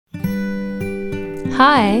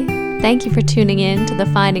Hi, thank you for tuning in to the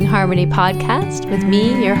Finding Harmony podcast with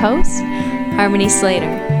me, your host, Harmony Slater.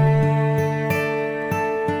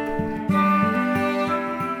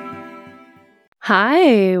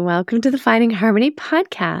 Hi, welcome to the Finding Harmony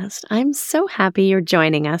podcast. I'm so happy you're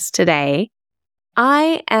joining us today.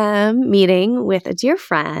 I am meeting with a dear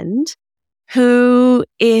friend who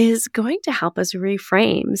is going to help us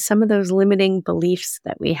reframe some of those limiting beliefs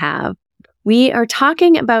that we have. We are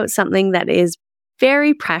talking about something that is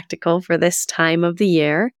very practical for this time of the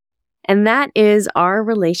year, and that is our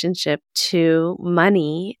relationship to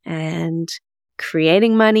money and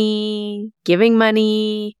creating money, giving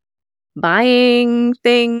money, buying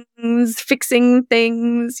things, fixing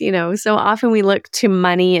things. So often we look to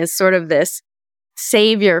money as sort of this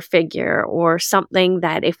savior figure or something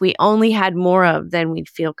that if we only had more of, then we'd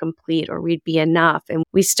feel complete or we'd be enough. And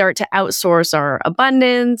we start to outsource our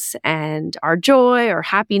abundance and our joy or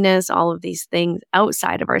happiness, all of these things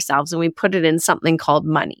outside of ourselves, and we put it in something called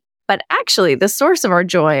money. But actually, the source of our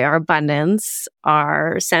joy, our abundance,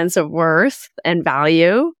 our sense of worth and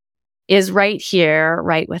value is right here,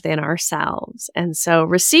 right within ourselves. And so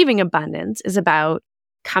receiving abundance is about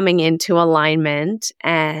coming into alignment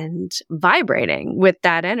and vibrating with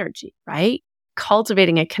that energy, right?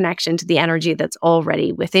 Cultivating a connection to the energy that's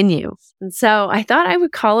already within you. And so I thought I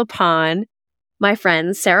would call upon my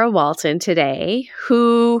friend Sarah Walton today,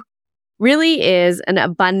 who really is an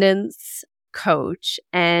abundance coach,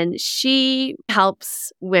 and she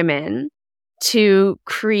helps women to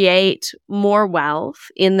create more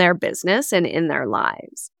wealth in their business and in their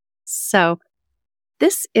lives. So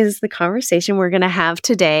this is the conversation we're going to have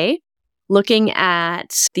today, looking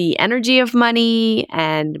at the energy of money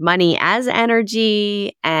and money as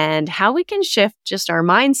energy and how we can shift just our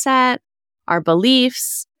mindset, our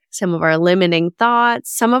beliefs, some of our limiting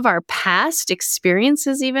thoughts, some of our past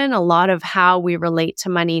experiences even. A lot of how we relate to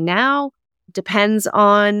money now depends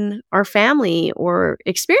on our family or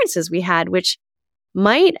experiences we had, which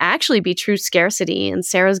might actually be true scarcity. And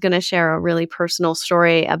Sarah's going to share a really personal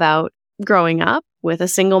story about growing up with a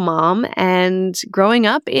single mom and growing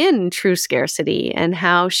up in true scarcity and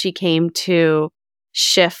how she came to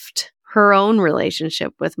shift her own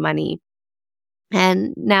relationship with money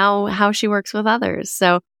and now how she works with others.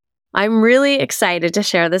 So I'm really excited to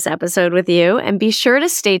share this episode with you, and be sure to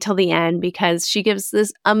stay till the end because she gives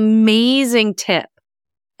this amazing tip.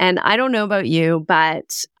 And I don't know about you,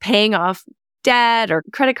 but paying off debt or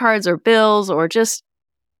credit cards or bills or just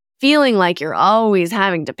feeling like you're always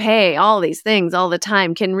having to pay all these things all the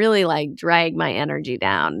time can really drag my energy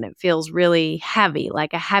down. And it feels really heavy,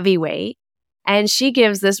 like a heavy weight. And she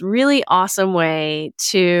gives this really awesome way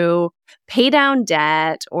to pay down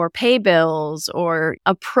debt or pay bills or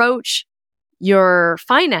approach your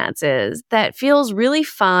finances that feels really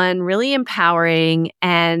fun, really empowering.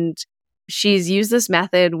 And she's used this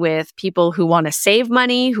method with people who want to save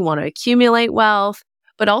money, who want to accumulate wealth,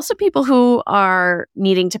 but also people who are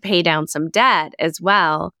needing to pay down some debt as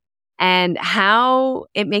well, and how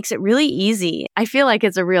it makes it really easy. I feel like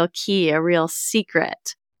it's a real key, a real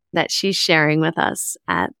secret that she's sharing with us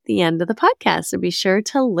at the end of the podcast. So be sure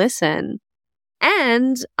to listen.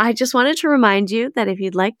 And I just wanted to remind you that if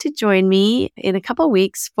you'd like to join me in a couple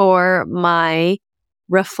weeks for my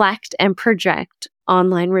Reflect and Project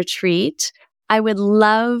online retreat, I would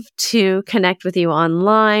love to connect with you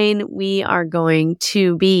online. We are going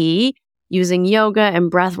to be using yoga and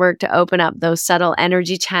breath work to open up those subtle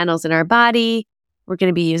energy channels in our body. We're going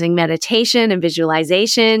to be using meditation and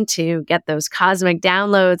visualization to get those cosmic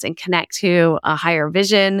downloads and connect to a higher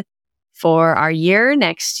vision for our year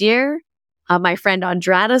next year. My friend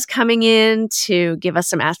Andrada's coming in to give us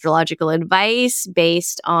some astrological advice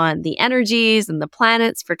based on the energies and the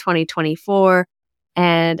planets for 2024.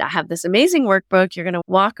 And I have this amazing workbook. You're going to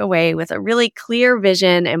walk away with a really clear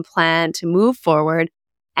vision and plan to move forward,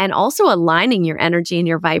 and also aligning your energy and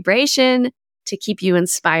your vibration to keep you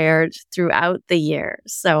inspired throughout the year.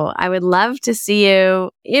 So I would love to see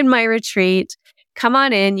you in my retreat. Come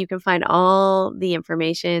on in. You can find all the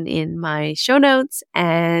information in my show notes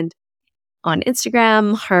and on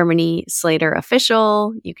Instagram, Harmony Slater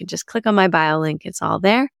Official. You can just click on my bio link. It's all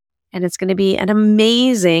there. And it's going to be an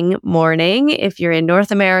amazing morning if you're in North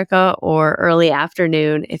America, or early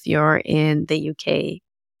afternoon if you're in the UK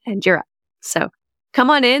and Europe. So come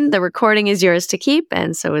on in. The recording is yours to keep,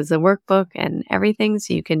 and so is the workbook and everything.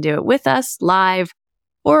 So you can do it with us live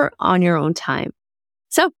or on your own time.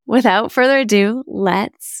 So without further ado,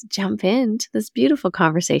 let's jump into this beautiful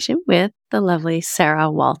conversation with the lovely Sarah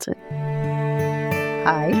Walton.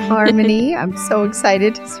 Hi, Harmony. I'm so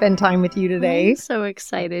excited to spend time with you today. I'm so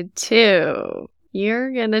excited too.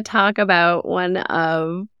 you're going to talk about one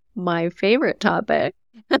of my favorite topics.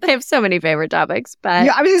 I have so many favorite topics, but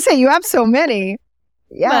Yeah, I was going to say, you have so many.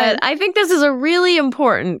 Yeah. but I think this is a really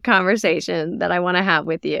important conversation that I want to have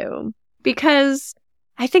with you because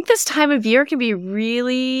I think this time of year can be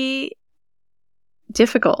really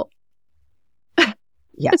difficult.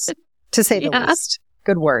 Yes, to say the Yeah. least.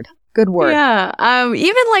 Good word. Good word. Yeah.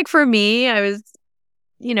 Even like for me, I was,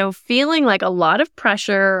 feeling like a lot of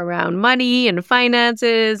pressure around money and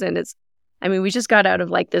finances. And we just got out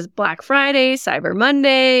of like this Black Friday, Cyber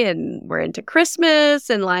Monday, and we're into Christmas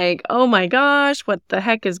and like, oh my gosh, what the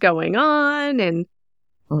heck is going on? And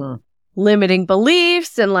limiting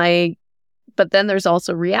beliefs and like, but then there's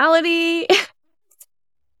also reality.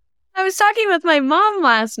 I was talking with my mom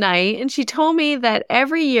last night and she told me that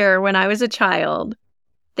every year when I was a child,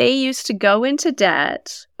 they used to go into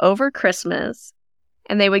debt over Christmas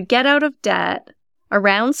and they would get out of debt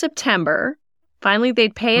around September. Finally,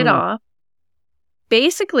 they'd pay it off,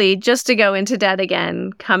 basically just to go into debt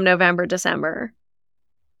again come November, December.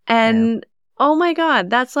 And oh my God,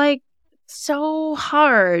 that's like so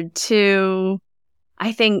hard to,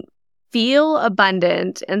 I think, feel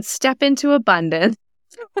abundant and step into abundance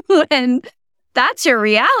when that's your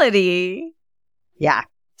reality. Yeah.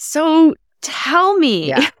 So tell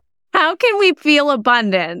me, how can we feel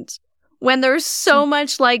abundant when there's so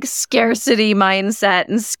much like scarcity mindset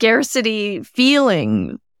and scarcity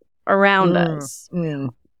feeling around us?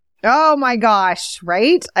 Oh my gosh,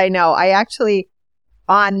 right? I know. I actually,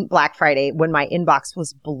 on Black Friday, when my inbox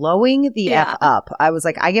was blowing the F up, I was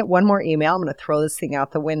like, I get one more email. I'm going to throw this thing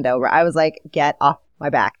out the window. I was like, get off my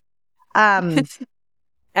back. I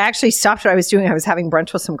actually stopped what I was doing. I was having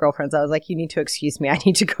brunch with some girlfriends. I was like, you need to excuse me. I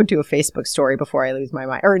need to go do a Facebook story before I lose my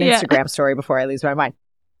mind, or an Instagram story before I lose my mind.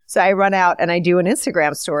 So I run out and I do an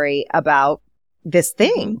Instagram story about this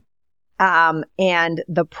thing. And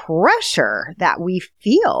the pressure that we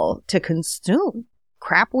feel to consume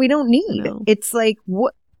crap we don't need. It's like,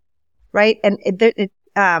 what, right? And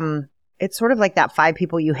it's sort of like that 5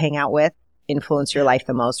 people you hang out with influence your life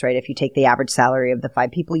the most, right? If you take the average salary of the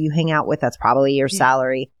 5 people you hang out with, that's probably your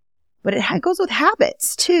salary. But it goes with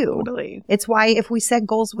habits too. Totally. It's why if we set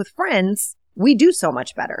goals with friends, we do so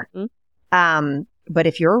much better. But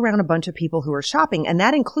if you're around a bunch of people who are shopping, and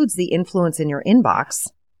that includes the influence in your inbox,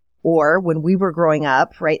 or when we were growing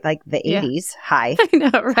up, right? Like the 80s, I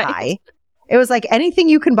know, right? It was like anything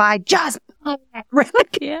you can buy, just right?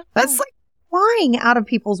 That's like flying out of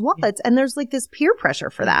people's wallets. And there's like this peer pressure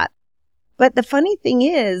for that. But the funny thing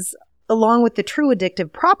is, along with the true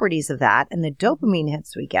addictive properties of that and the dopamine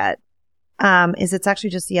hits we get, is it's actually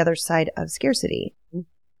just the other side of scarcity.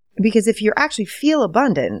 Because if you actually feel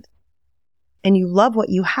abundant and you love what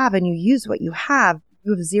you have and you use what you have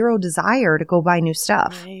zero desire to go buy new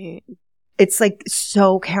stuff. Right. It's like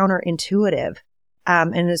so counterintuitive.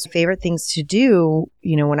 And his favorite things to do,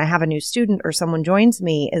 when I have a new student or someone joins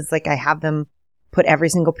me, is like I have them put every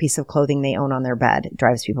single piece of clothing they own on their bed. It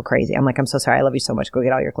drives people crazy. I'm like, I'm so sorry. I love you so much. Go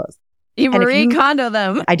get all your clothes. You Marie Kondo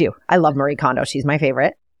them. I do. I love Marie Kondo. She's my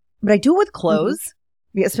favorite. But I do it with clothes,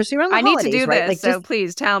 especially around the holidays. I need to do right? this, like, so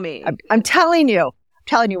please tell me. I'm telling you.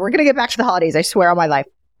 We're going to get back to the holidays. I swear on my life.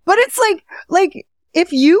 But it's like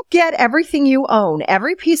if you get everything you own,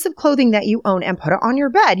 every piece of clothing that you own and put it on your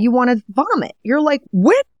bed, you want to vomit. You're like,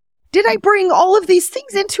 when did I bring all of these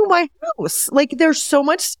things into my house? Like there's so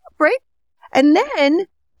much stuff, right? And then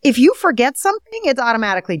if you forget something, it's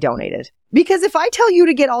automatically donated. Because if I tell you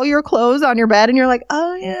to get all your clothes on your bed and you're like,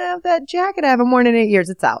 oh yeah, that jacket I haven't worn in 8 years,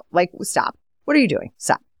 it's out. Like, stop. What are you doing?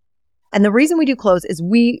 Stop. And the reason we do clothes is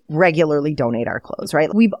we regularly donate our clothes,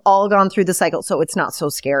 right? We've all gone through the cycle, so it's not so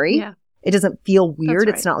scary. Yeah. It doesn't feel weird. Right.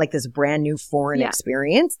 It's not like this brand new foreign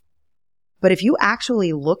experience. But if you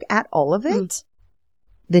actually look at all of it,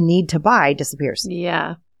 the need to buy disappears.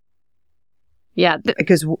 Yeah. Yeah.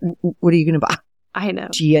 Because what are you going to buy? I know.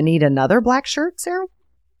 Do you need another black shirt, Sarah?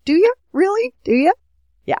 Do you? Really? Do you?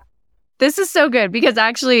 Yeah. This is so good because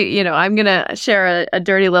actually, I'm going to share a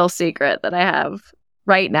dirty little secret that I have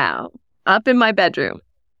right now up in my bedroom.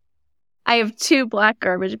 I have 2 black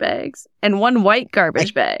garbage bags and 1 white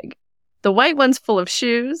garbage bag. The white one's full of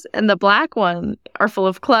shoes and the black one are full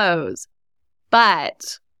of clothes.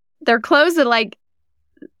 But they're clothes that like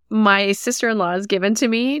my sister-in-law has given to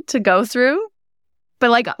me to go through.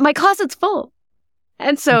 But like my closet's full.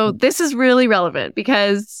 And so this is really relevant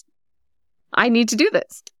because I need to do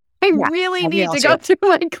this. I really need to go through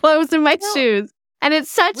my clothes and my shoes. And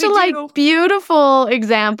it's such a beautiful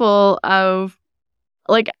example of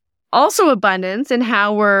like also abundance and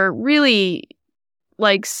how we're really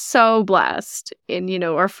like so blessed in,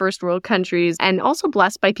 our first world countries and also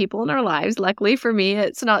blessed by people in our lives. Luckily for me,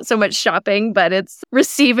 it's not so much shopping, but it's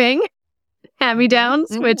receiving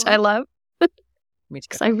hand-me-downs, which I love. Me too.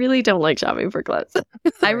 'Cause I really don't like shopping for clothes.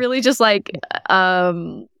 I really just like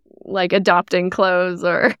adopting clothes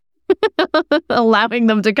or allowing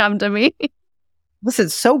them to come to me. Listen,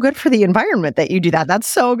 it's so good for the environment that you do that. That's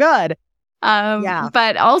so good.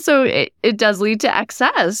 But also it does lead to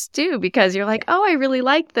excess too, because you're like, oh, I really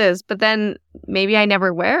like this, but then maybe I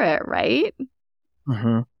never wear it, right?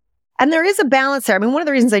 Mm-hmm. And there is a balance there. I mean, one of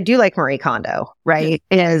the reasons I do like Marie Kondo, right,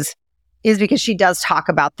 is because she does talk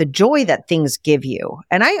about the joy that things give you.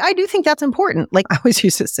 And I do think that's important. Like I always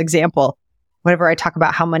use this example whenever I talk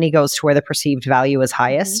about how money goes to where the perceived value is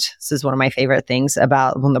highest. Mm-hmm. This is one of my favorite things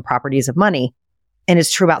about one of the properties of money. And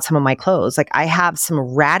it's true about some of my clothes. Like I have some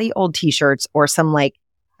ratty old t-shirts or some I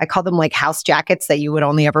call them like house jackets that you would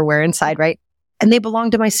only ever wear inside, right? And they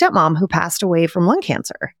belong to my stepmom who passed away from lung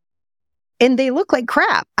cancer. And they look like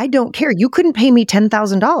crap. I don't care. You couldn't pay me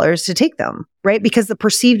 $10,000 to take them, right? Because the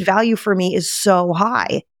perceived value for me is so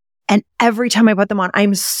high. And every time I put them on,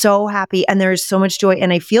 I'm so happy and there is so much joy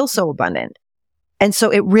and I feel so abundant. And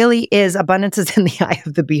so it really is, abundance is in the eye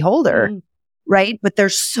of the beholder. Mm. Right? But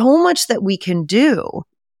there's so much that we can do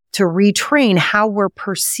to retrain how we're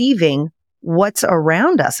perceiving what's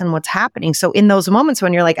around us and what's happening. So in those moments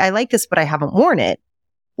when you're like, I like this, but I haven't worn it.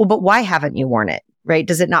 Well, but why haven't you worn it? Right?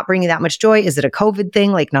 Does it not bring you that much joy? Is it a COVID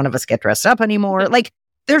thing? Like none of us get dressed up anymore. Like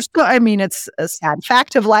it's a sad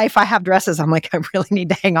fact of life. I have dresses. I'm like, I really need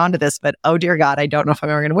to hang on to this, but oh dear God, I don't know if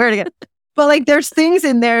I'm ever going to wear it again. But like, there's things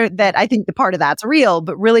in there that I think the part of that's real,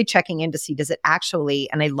 but really checking in to see, does it actually,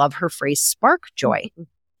 and I love her phrase, spark joy.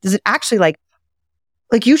 Does it actually like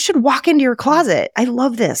you should walk into your closet. I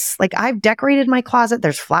love this. Like I've decorated my closet.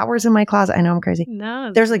 There's flowers in my closet. I know I'm crazy.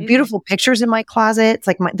 No, there's like beautiful pictures in my closet. It's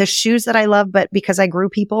like the shoes that I love, but because I grew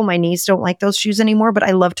people, my knees don't like those shoes anymore, but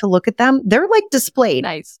I love to look at them. They're like displayed.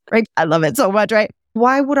 Nice. Right? I love it so much, right?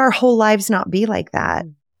 Why would our whole lives not be like that?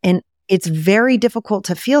 And it's very difficult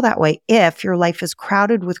to feel that way if your life is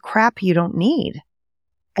crowded with crap you don't need.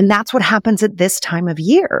 And that's what happens at this time of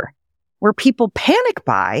year, where people panic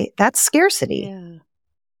buy. That's scarcity. Yeah.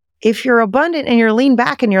 If you're abundant and you're lean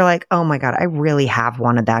back and you're like, oh my God, I really have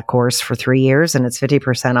wanted that course for 3 years and it's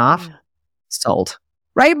 50% off, sold.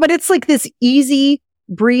 Right? But it's like this easy,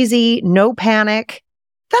 breezy, no panic.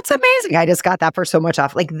 That's amazing. I just got that for so much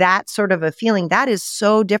off. Like that sort of a feeling, that is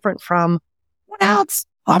so different from what else?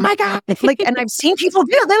 Oh my God. Like, and I've seen people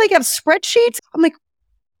do it. They like have spreadsheets. I'm like,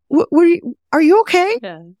 are you okay?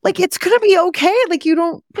 Yeah. Like, it's going to be okay. Like, you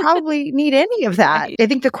don't probably need any of that. I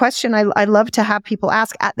think the question I love to have people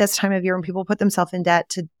ask at this time of year when people put themselves in debt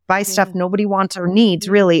to buy stuff nobody wants or needs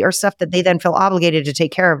really, or stuff that they then feel obligated to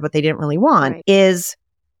take care of, but they didn't really want is,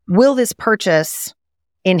 will this purchase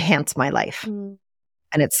enhance my life? Mm.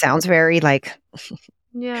 And it sounds very like,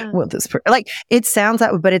 will this, it sounds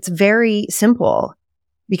that way, but it's very simple.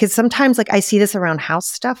 Because sometimes like I see this around house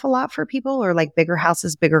stuff a lot for people, or like bigger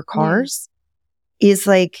houses, bigger cars, is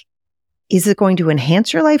like, is it going to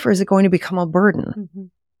enhance your life or is it going to become a burden? Mm-hmm.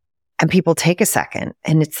 And people take a second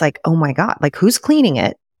and it's like, oh my God, like who's cleaning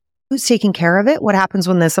it? Who's taking care of it? What happens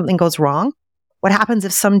when something goes wrong? What happens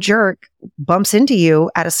if some jerk bumps into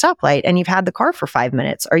you at a stoplight and you've had the car for 5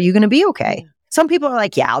 minutes? Are you going to be okay? Yeah. Some people are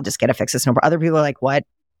like, yeah, I'll just get a fix. It's no problem. Other people are like, what?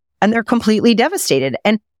 And they're completely devastated.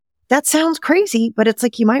 And that sounds crazy, but it's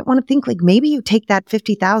like, you might want to think like, maybe you take that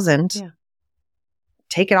 50,000,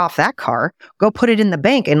 take it off that car, go put it in the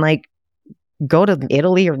bank and like go to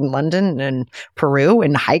Italy or London and Peru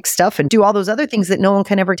and hike stuff and do all those other things that no one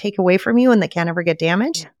can ever take away from you and that can't ever get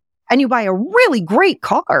damaged. Yeah. And you buy a really great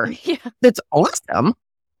car that's awesome,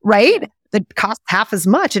 right? That costs half as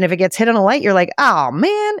much. And if it gets hit on a light, you're like, oh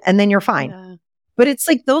man, and then you're fine. Yeah. But it's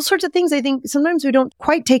like those sorts of things. I think sometimes we don't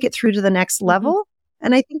quite take it through to the next level.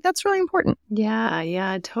 And I think that's really important.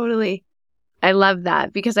 Yeah, totally. I love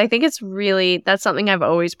that because I think that's something I've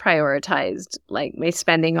always prioritized, like my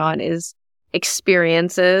spending on is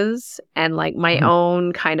experiences and like my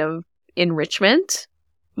own kind of enrichment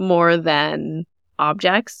more than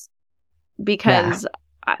objects, because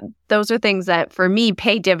those are things that for me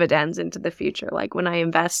pay dividends into the future. Like when I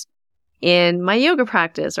invest in my yoga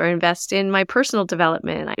practice or invest in my personal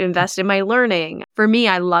development, I invest in my learning. For me,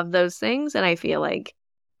 I love those things and I feel like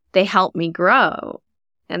they help me grow.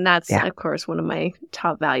 And that's, of course, one of my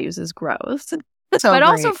top values is growth. But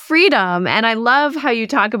also freedom. And I love how you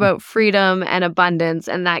talk about freedom and abundance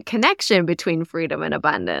and that connection between freedom and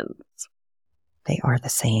abundance. They are the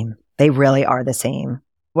same. They really are the same.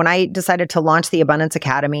 When I decided to launch the Abundance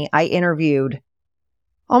Academy, I interviewed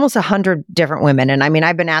almost 100 different women. And I mean,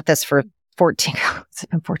 I've been at this for 14,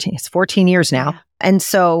 it's 14 years now. Yeah. And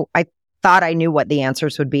so I thought I knew what the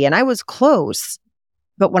answers would be. And I was close.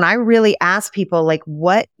 But when I really asked people, like,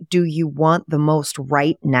 what do you want the most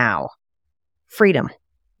right now? Freedom.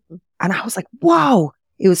 And I was like, whoa,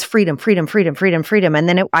 it was freedom, freedom, freedom, freedom, freedom. And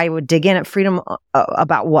then I would dig in at freedom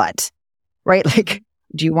about what, right? Like,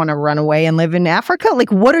 do you want to run away and live in Africa?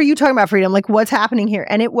 Like, what are you talking about freedom? Like, what's happening here?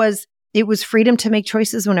 And it was freedom to make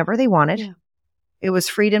choices whenever they wanted. Yeah. It was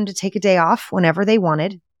freedom to take a day off whenever they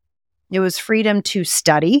wanted. It was freedom to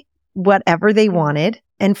study whatever they wanted,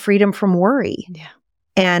 and freedom from worry. Yeah.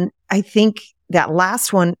 And I think that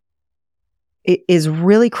last one is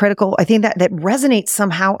really critical. I think that resonates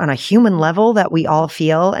somehow on a human level that we all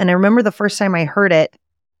feel. And I remember the first time I heard it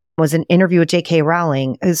was an interview with J.K.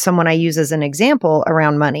 Rowling, who's someone I use as an example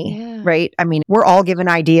around money, right? I mean, we're all given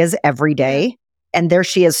ideas every day. And there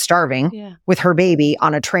she is starving with her baby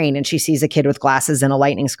on a train. And she sees a kid with glasses and a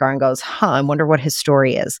lightning scar and goes, I wonder what his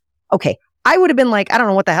story is. Okay. I would have been like, I don't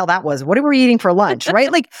know what the hell that was. What were we eating for lunch?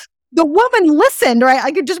 Right? Like the woman listened, right?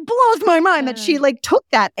 Like it just blows my mind that she like took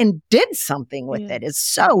that and did something with it. It's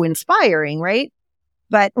so inspiring, right?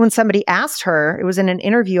 But when somebody asked her, it was in an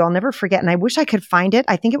interview, I'll never forget. And I wish I could find it.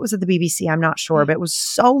 I think it was at the BBC. I'm not sure, but it was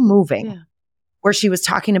so moving where she was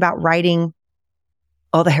talking about writing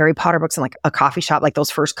all the Harry Potter books in like a coffee shop, like those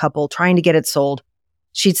first couple, trying to get it sold.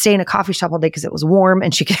 She'd stay in a coffee shop all day because it was warm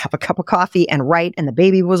and she could have a cup of coffee and write, and the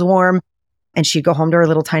baby was warm. And she'd go home to her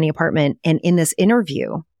little tiny apartment. And in this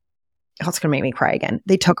interview, it's going to make me cry again.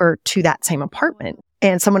 They took her to that same apartment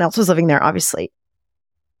and someone else was living there, obviously.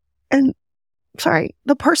 And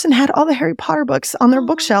the person had all the Harry Potter books on their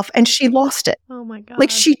bookshelf and she lost it. Oh my God.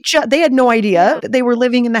 Like they had no idea that they were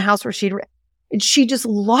living in the house where and she just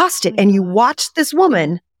lost it. And you watched this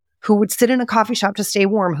woman who would sit in a coffee shop to stay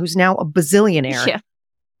warm, who's now a bazillionaire,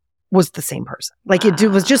 was the same person. Like it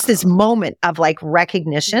was just this moment of like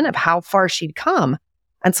recognition of how far she'd come.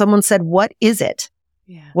 And someone said, what is it?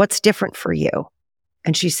 What's different for you?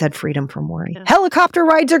 And she said, freedom from worry. Helicopter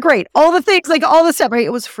rides are great. All the things, like all the stuff, right?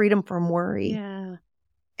 It was freedom from worry.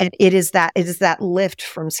 And it is that lift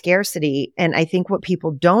from scarcity. And I think what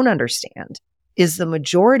people don't understand is the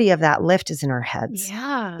majority of that lift is in our heads.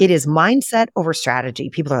 It is mindset over strategy.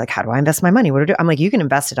 People are like, how do I invest my money? What do I do? I'm like, you can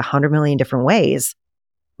invest it 100 million different ways.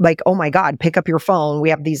 Like, oh my God, pick up your phone. We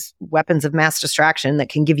have these weapons of mass distraction that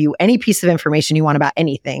can give you any piece of information you want about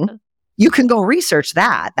anything. You can go research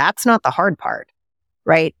that. That's not the hard part,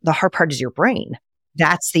 right? The hard part is your brain.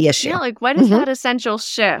 That's the issue. Yeah, like what is that essential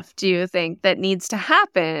shift, do you think, that needs to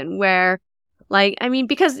happen where, like, I mean,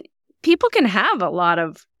 because people can have a lot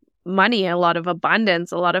of money, a lot of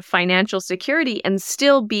abundance, a lot of financial security and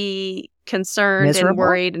still be concerned and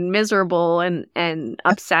worried and miserable and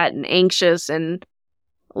upset and anxious and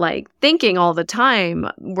like thinking all the time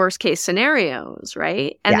worst case scenarios,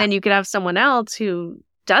 right? And then you could have someone else who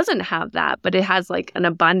doesn't have that, but it has like an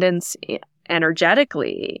abundance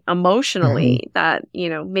energetically, emotionally that, you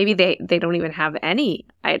know, maybe they don't even have any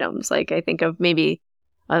items. Like I think of maybe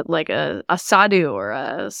like a sadhu or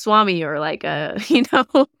a swami or like a, you know,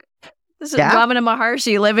 this is Ramana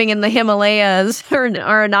Maharshi living in the Himalayas or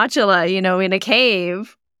Arunachala, you know, in a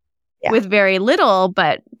cave with very little,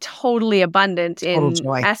 but totally abundant in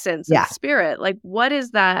essence and spirit. Like, what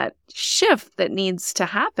is that shift that needs to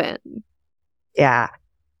happen? Yeah.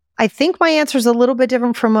 I think my answer is a little bit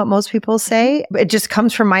different from what most people say. It just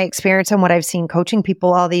comes from my experience and what I've seen coaching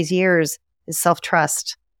people all these years is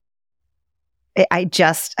self-trust. I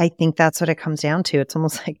think that's what it comes down to. It's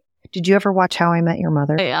almost like, did you ever watch How I Met Your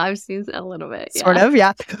Mother? Yeah, I've seen a little bit. Yeah. Sort of,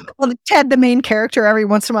 yeah. Well, Ted, the main character, every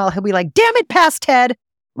once in a while, he'll be like, damn it, past Ted,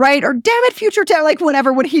 right? Or damn it, future Ted, like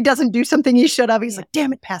whenever when he doesn't do something he should have, he's like,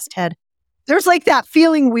 damn it, past Ted. There's like that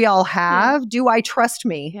feeling we all have. Do I trust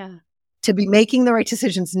me to be making the right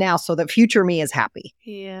decisions now so that future me is happy?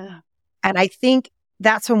 Yeah. And I think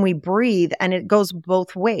that's when we breathe, and it goes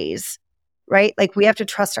both ways, right? Like we have to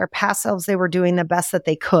trust our past selves. They were doing the best that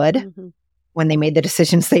they could when they made the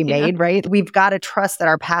decisions they made, right? We've got to trust that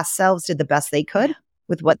our past selves did the best they could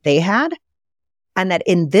with what they had. And that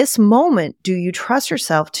in this moment, do you trust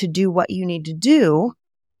yourself to do what you need to do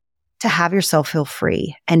to have yourself feel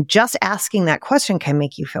free? And just asking that question can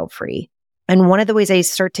make you feel free. And one of the ways I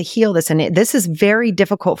start to heal this, and this is very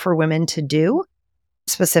difficult for women to do,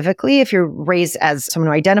 specifically if you're raised as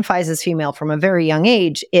someone who identifies as female from a very young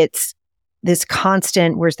age, it's this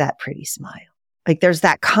constant, where's that pretty smile? Like there's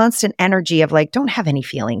that constant energy of like, don't have any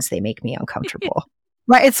feelings. They make me uncomfortable,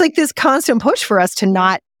 right? It's like this constant push for us to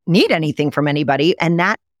not need anything from anybody. And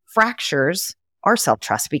that fractures our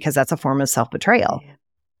self-trust because that's a form of self-betrayal.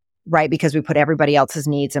 right? Because we put everybody else's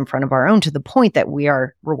needs in front of our own to the point that we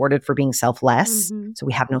are rewarded for being selfless. Mm-hmm. So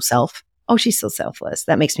we have no self. Oh, she's so selfless.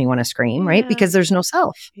 That makes me want to scream, right? Because there's no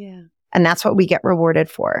self. Yeah. And that's what we get rewarded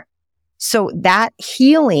for. So that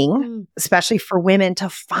healing, especially for women, to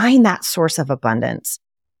find that source of abundance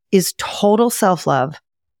is total self-love,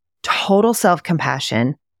 total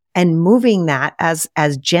self-compassion, and moving that as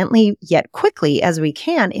gently yet quickly as we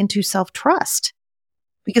can into self-trust.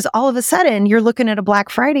 Because all of a sudden you're looking at a Black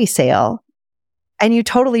Friday sale and you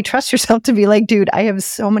totally trust yourself to be like, dude, I have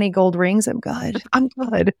so many gold rings. I'm good. I'm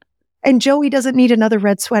good. And Joey doesn't need another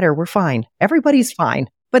red sweater. We're fine. Everybody's fine.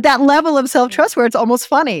 But that level of self-trust where it's almost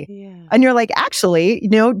funny. Yeah. And you're like, actually,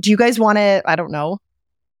 do you guys want to, I don't know,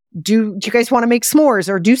 do you guys want to make s'mores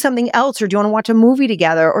or do something else? Or do you want to watch a movie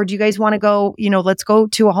together? Or do you guys want to go, let's go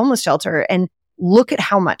to a homeless shelter and look at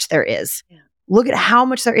how much there is. Yeah. Look at how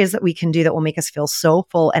much there is that we can do that will make us feel so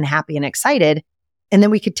full and happy and excited. And then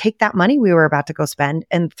we could take that money we were about to go spend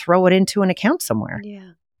and throw it into an account somewhere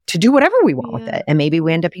to do whatever we want with it. And maybe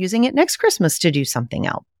we end up using it next Christmas to do something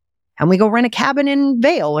else. And we go rent a cabin in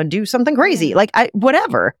Vail and do something crazy,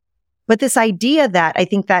 whatever. But this idea that I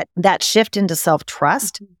think that shift into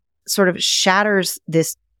self-trust sort of shatters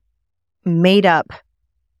this made up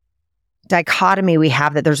dichotomy we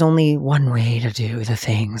have that there's only one way to do the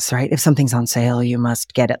things, right? If something's on sale, you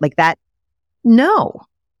must get it like that. No,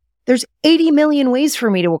 there's 80 million ways for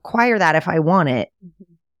me to acquire that if I want it.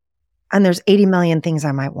 And there's 80 million things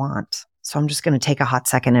I might want. So I'm just going to take a hot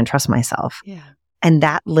second and trust myself. Yeah. And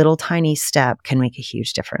that little tiny step can make a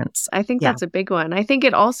huge difference. I think that's a big one. I think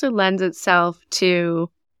it also lends itself to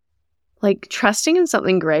trusting in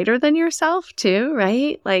something greater than yourself too,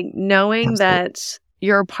 right? Like knowing that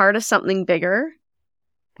you're a part of something bigger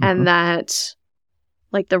and that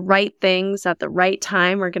the right things at the right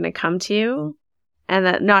time are going to come to you and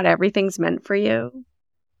that not everything's meant for you.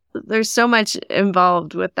 There's so much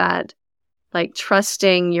involved with that,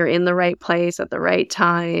 trusting you're in the right place at the right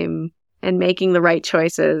time and making the right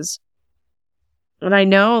choices. And I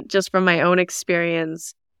know just from my own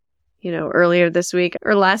experience, earlier this week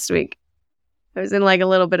or last week, I was in a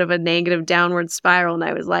little bit of a negative downward spiral. And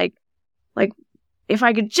I was like, if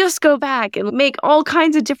I could just go back and make all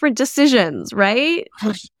kinds of different decisions, right?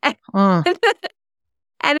 And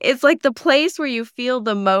it's the place where you feel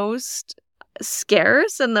the most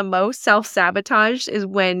scarce and the most self-sabotage is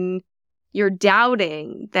when you're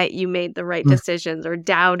doubting that you made the right decisions or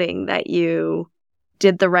doubting that you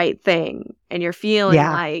did the right thing. And you're feeling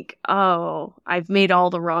like, oh, I've made all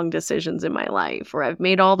the wrong decisions in my life or I've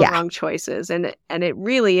made all the wrong choices. And it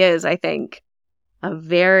really is, I think, a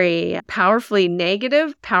very powerfully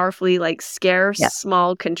negative, powerfully scarce,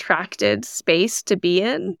 small, contracted space to be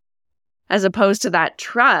in, as opposed to that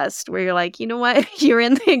trust where you're like, you know what? You're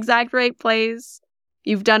in the exact right place.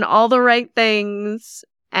 You've done all the right things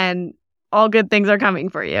and all good things are coming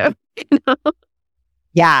for you.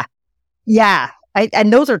 Yeah. Yeah.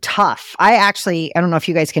 And those are tough. I don't know if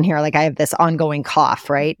you guys can hear, I have this ongoing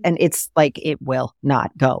cough, right? And it's it will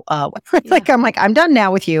not go. I'm I'm done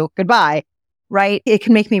now with you. Goodbye. Right? It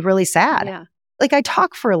can make me really sad. Yeah. I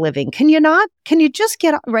talk for a living. Can you not? Can you just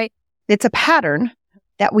get, right? It's a pattern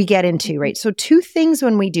that we get into, right? So 2 things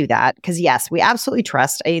when we do that, because yes, we absolutely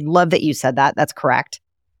trust. I love that you said that. That's correct.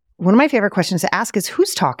 One of my favorite questions to ask is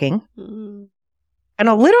who's talking? And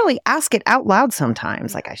I'll literally ask it out loud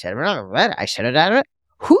sometimes. I should have done it.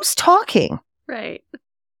 Who's talking? Right.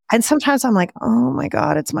 And sometimes I'm like, oh my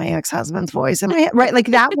God, it's my ex-husband's voice. And right?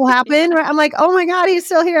 That will happen. Right? I'm like, oh my God, he's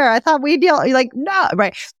still here. I thought we'd deal. You're like, no,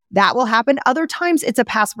 right. That will happen. Other times it's a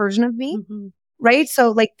past version of me. Right.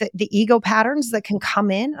 So the ego patterns that can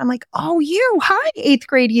come in. I'm like, oh, you, hi, 8th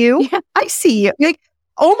grade you. Yeah. I see you. You're like,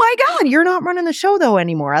 oh my God, you're not running the show though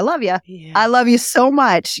anymore. I love you. Yeah. I love you so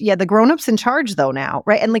much. Yeah. The grown-up's in charge though now.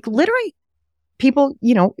 Right. And literally people,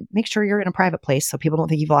 make sure you're in a private place so people don't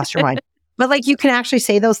think you've lost your mind. But you can actually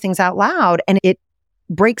say those things out loud and it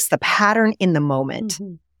breaks the pattern in the moment.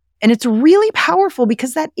 And it's really powerful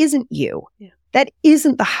because that isn't you. Yeah. That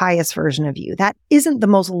isn't the highest version of you. That isn't the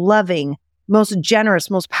most loving, most generous,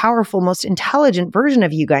 most powerful, most intelligent version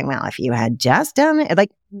of you going, well, if you had just done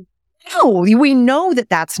it, no, we know that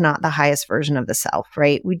that's not the highest version of the self,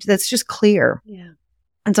 right? That's just clear. Yeah.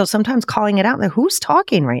 And so sometimes calling it out, who's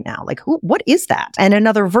talking right now? What is that? And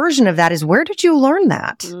another version of that is, where did you learn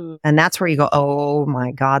that? And that's where you go, oh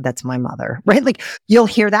my God, that's my mother, right? You'll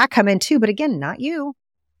hear that come in too, but again, not you.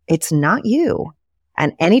 It's not you.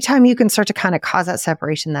 And anytime you can start to kind of cause that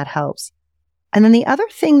separation, that helps. And then the other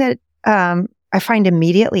thing that I find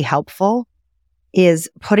immediately helpful is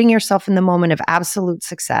putting yourself in the moment of absolute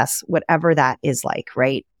success, whatever that is like,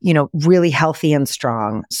 right? Really healthy and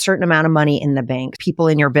strong, certain amount of money in the bank, people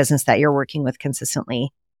in your business that you're working with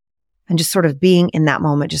consistently, and just sort of being in that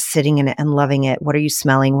moment, just sitting in it and loving it. What are you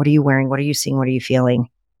smelling? What are you wearing? What are you seeing? What are you feeling?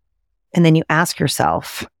 And then you ask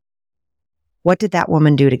yourself, what did that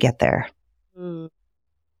woman do to get there?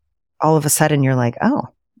 All of a sudden you're like, oh,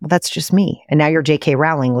 well, that's just me. And now you're J.K.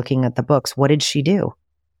 Rowling looking at the books. What did she do?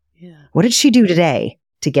 Yeah. What did she do today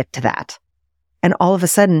to get to that? And all of a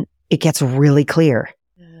sudden it gets really clear.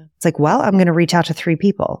 Yeah. It's like, well, I'm going to reach out to 3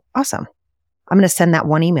 people. Awesome. I'm going to send that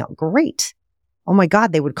one email. Great. Oh my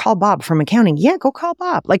God, they would call Bob from accounting. Yeah, go call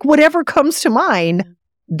Bob. Like whatever comes to mind,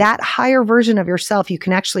 that higher version of yourself, you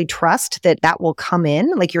can actually trust that will come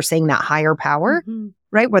in. Like you're saying, that higher power,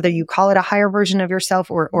 right? Whether you call it a higher version of yourself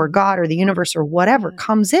or God or the universe or whatever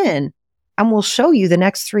comes in and will show you the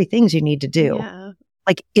next 3 things you need to do. Yeah.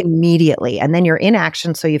 Like immediately. And then you're in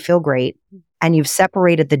action. So you feel great. And you've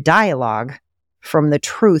separated the dialogue from the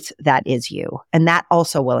truth that is you. And that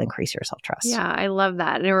also will increase your self-trust. Yeah, I love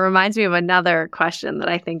that. And it reminds me of another question that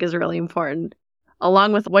I think is really important.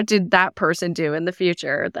 Along with what did that person do in the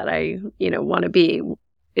future that I, want to be?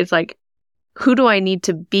 It's like, who do I need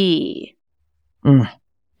to be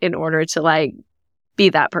in order to be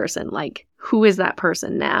that person? Like, who is that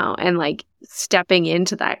person now? And stepping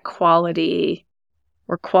into that quality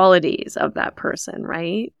or qualities of that person,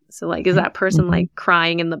 right? So is that person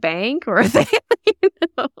crying in the bank, or are they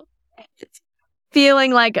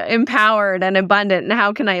feeling empowered and abundant? And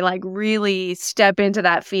how can I really step into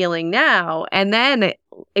that feeling now? And then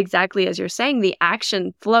exactly as you're saying, the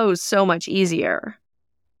action flows so much easier.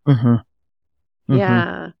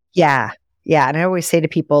 Yeah. Yeah. Yeah. And I always say to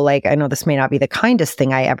people, I know this may not be the kindest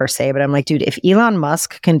thing I ever say, but I'm like, dude, if Elon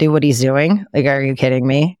Musk can do what he's doing, are you kidding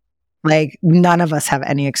me? None of us have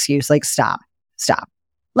any excuse. Stop.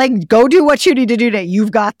 Go do what you need to do today.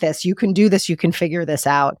 You've got this. You can do this. You can figure this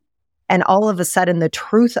out. And all of a sudden, the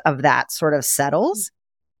truth of that sort of settles.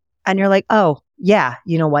 And you're like, oh, yeah,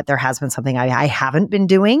 you know what? There has been something I haven't been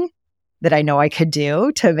doing that I know I could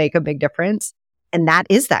do to make a big difference. And that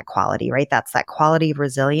is that quality, right? That's that quality of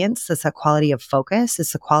resilience. It's that quality of focus.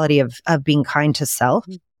 It's the quality of being kind to self.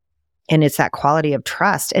 And it's that quality of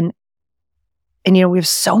trust. And we have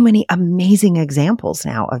so many amazing examples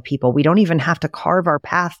now of people. We don't even have to carve our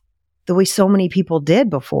path the way so many people did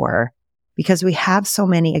before, because we have so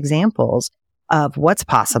many examples of what's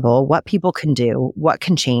possible, what people can do, what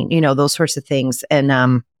can change, those sorts of things.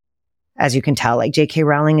 And as you can tell, J.K.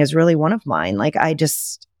 Rowling is really one of mine. We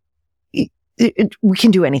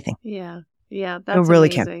can do anything. Yeah. Yeah. That's really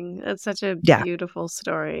amazing. That's such a beautiful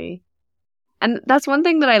story. And that's one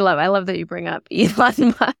thing that I love. I love that you bring up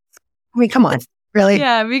Elon Musk. I mean, come on. Really?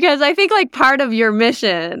 Yeah, because I think part of your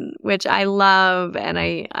mission, which I love and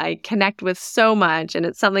I connect with so much, and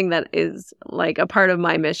it's something that is a part of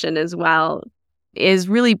my mission as well, is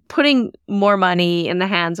really putting more money in the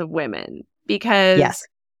hands of women. Because,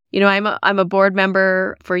 I'm a board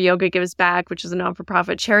member for Yoga Gives Back, which is a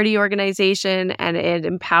non-for-profit charity organization, and it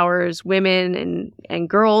empowers women and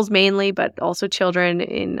girls mainly, but also children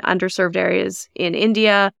in underserved areas in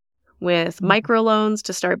India, with microloans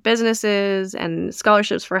to start businesses and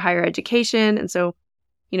scholarships for higher education. And so,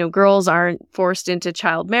 girls aren't forced into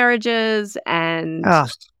child marriages, and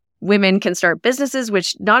women can start businesses,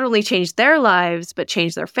 which not only change their lives, but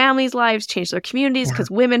change their families' lives, change their communities, because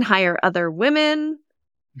women hire other women.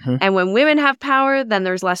 And when women have power, then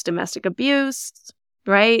there's less domestic abuse,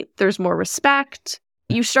 right? There's more respect.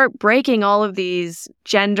 You start breaking all of these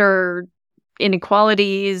gender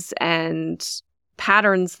inequalities and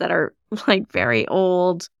patterns that are very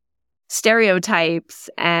old stereotypes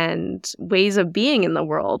and ways of being in the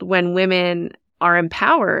world when women are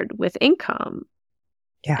empowered with income.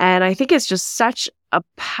 Yeah. And I think it's just such a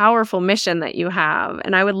powerful mission that you have.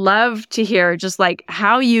 And I would love to hear just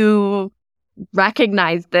how you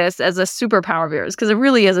recognize this as a superpower of yours, because it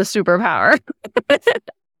really is a superpower.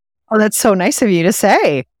 Oh, that's so nice of you to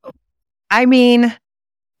say. I mean,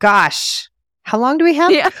 gosh, how long do we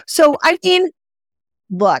have? Yeah. So,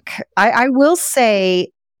 look, I will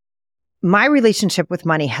say my relationship with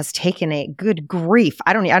money has taken a good grief.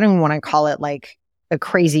 I don't even want to call it a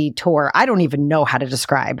crazy tour. I don't even know how to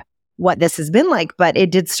describe what this has been like, but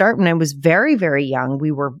it did start when I was very, very young.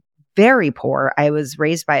 We were very poor. I was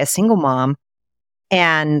raised by a single mom.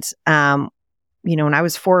 And, when I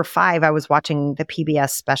was 4 or 5, I was watching the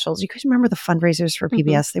PBS specials. You guys remember the fundraisers for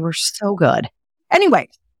PBS? They were so good. Anyway,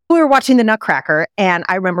 we were watching the Nutcracker, and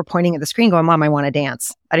I remember pointing at the screen going, Mom, I want to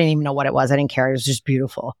dance. I didn't even know what it was. I didn't care. It was just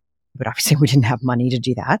beautiful. But obviously we didn't have money to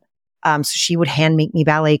do that. So she would hand make me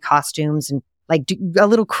ballet costumes and like a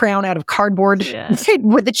little crown out of cardboard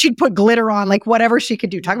that she'd put glitter on, like whatever she could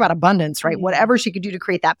do. Talk about abundance, right? Whatever she could do to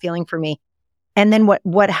create that feeling for me. And then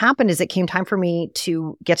what happened is it came time for me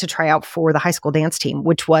to get to try out for the high school dance team,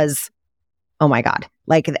 which was, oh my God,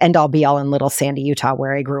 like the end all be all in Little Sandy, Utah,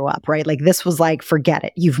 where I grew up, right? Like this was like, forget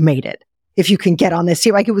it. You've made it. If you can get on this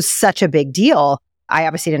team, like it was such a big deal. I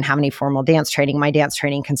obviously didn't have any formal dance training. My dance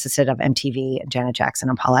training consisted of MTV and Janet Jackson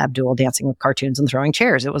and Paula Abdul dancing with cartoons and throwing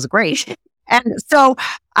chairs. It was great. And so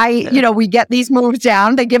we get these moves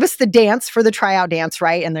down. They give us the dance for the tryout dance,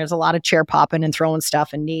 right? And there's a lot of chair popping and throwing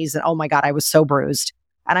stuff and knees. And oh my God, I was so bruised.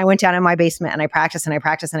 And I went down in my basement and I practiced and I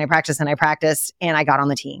practiced and I practiced and I practiced. And I got on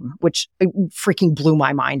the team, which freaking blew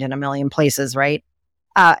my mind in a million places, right?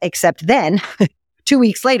 Except then 2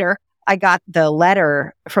 weeks later, I got the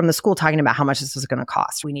letter from the school talking about how much this was going to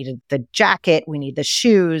cost. We needed the jacket. We need the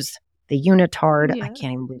shoes, the unitard. I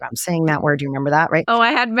can't even believe I'm saying that word. Do you remember that, right? Oh,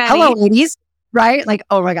 I had many. Hello, ladies. Right? Like,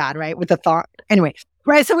 oh my God, right? With the thought. Anyway,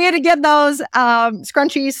 right. So we had to get those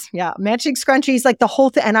scrunchies. Yeah. Matching scrunchies, like the whole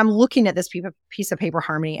thing. And I'm looking at this piece of paper,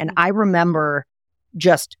 Harmony. And I remember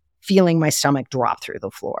just feeling my stomach drop through the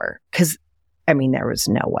floor. Cause I mean, there was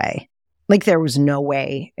no way. Like there was no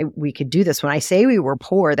way we could do this. When I say we were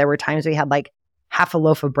poor, there were times we had like half a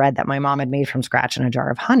loaf of bread that my mom had made from scratch and a jar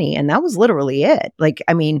of honey. And that was literally it. Like,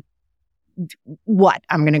 I mean, what?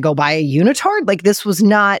 I'm going to go buy a unitard? Like this was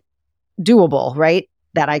not doable, right?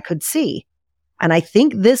 That I could see. And I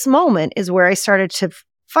think this moment is where I started to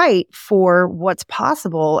fight for what's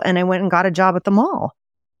possible. And I went and got a job at the mall.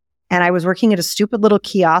 And I was working at a stupid little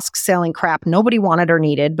kiosk selling crap nobody wanted or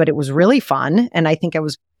needed, but it was really fun. And I think I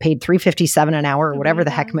was paid $3.57 an hour or whatever the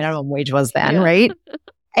heck minimum wage was then, right?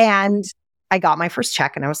 And I got my first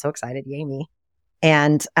check and I was so excited. Yay me.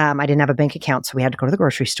 And I didn't have a bank account. So we had to go to the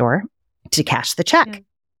grocery store to cash the check. Yeah.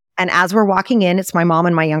 And as we're walking in, it's my mom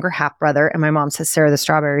and my younger half brother. And my mom says, Sarah, the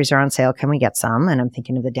strawberries are on sale. Can we get some? And I'm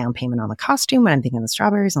thinking of the down payment on the costume. And I'm thinking of the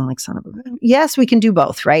strawberries. I'm like, son of a bitch. Yes, we can do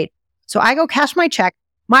both, right? So I go cash my check.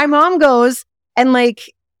 My mom goes and like,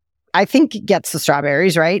 I think gets the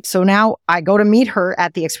strawberries, right? So now I go to meet her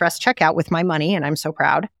at the express checkout with my money. And I'm so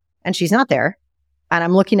proud. And she's not there. And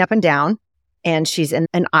I'm looking up and down. And she's in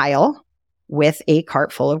an aisle with a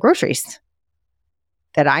cart full of groceries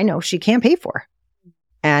that I know she can't pay for.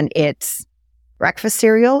 And it's breakfast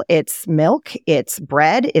cereal, it's milk, it's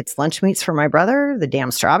bread, it's lunch meats for my brother. The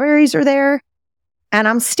damn strawberries are there. And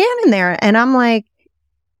I'm standing there and I'm like,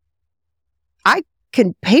 I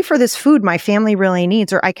can pay for this food my family really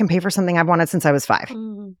needs, or I can pay for something I've wanted since I was 5.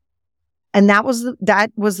 Mm-hmm. And that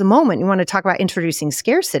was the moment. You want to talk about introducing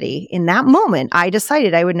scarcity. In that moment, I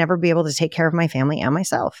decided I would never be able to take care of my family and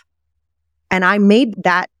myself. And I made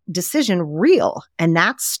that decision real. And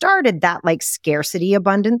that started that like scarcity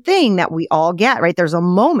abundant thing that we all get, right? There's a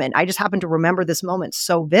moment. I just happen to remember this moment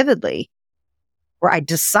so vividly where I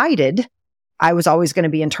decided I was always going to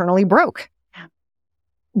be internally broke,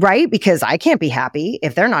 right? Because I can't be happy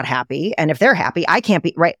if they're not happy. And if they're happy, I can't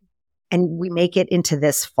be, right? And we make it into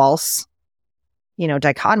this false,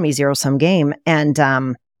 dichotomy, zero-sum game.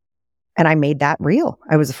 And I made that real.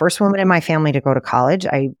 I was the first woman in my family to go to college.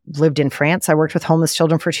 I lived in France. I worked with homeless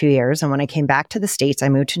children for 2 years. And when I came back to the States, I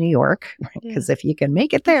moved to New York because if you can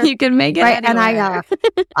make it there, you can make it right? Anywhere.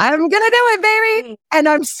 And I'm going to do it, baby. And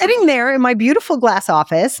I'm sitting there in my beautiful glass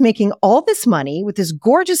office, making all this money with this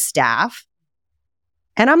gorgeous staff.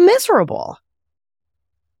 And I'm miserable.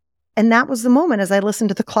 And that was the moment as I listened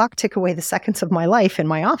to the clock tick away the seconds of my life in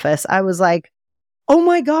my office. I was like, oh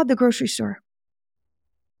my God, the grocery store.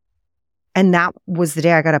 And that was the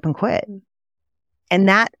day I got up and quit. And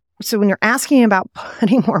so when you're asking about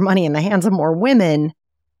putting more money in the hands of more women,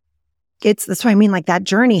 that's what I mean. Like that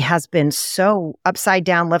journey has been so upside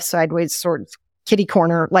down, left sideways, sort of kitty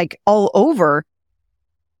corner, like all over,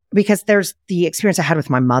 because there's the experience I had with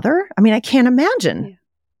my mother. I mean, I can't imagine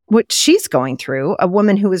what she's going through. A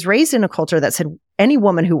woman who was raised in a culture that said any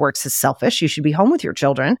woman who works is selfish. You should be home with your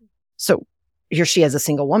children. So here she is, a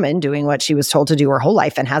single woman doing what she was told to do her whole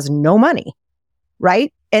life and has no money,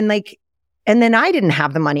 right? And then I didn't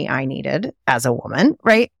have the money I needed as a woman,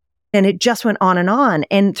 right? And it just went on.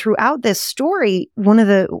 And throughout this story, one of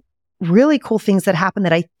the really cool things that happened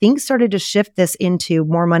that I think started to shift this into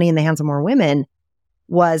more money in the hands of more women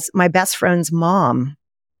was my best friend's mom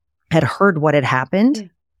had heard what had happened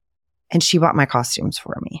and she bought my costumes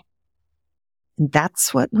for me. And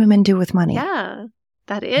that's what women do with money. Yeah.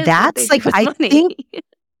 That's like, I think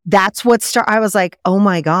that's what I was like, oh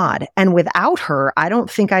my God. And without her, I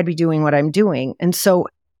don't think I'd be doing what I'm doing. And so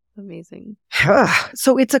amazing.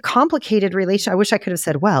 So it's a complicated relation. I wish I could have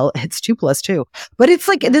said, well, it's 2 + 2, but it's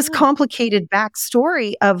like this complicated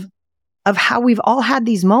backstory of of how we've all had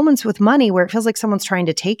these moments with money where it feels like someone's trying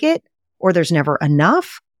to take it or there's never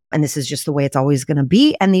enough. And this is just the way it's always going to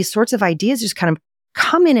be. And these sorts of ideas just kind of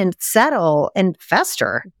come in and settle and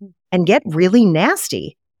fester and get really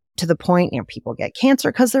nasty to the point, people get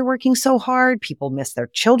cancer because they're working so hard. People miss their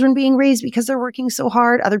children being raised because they're working so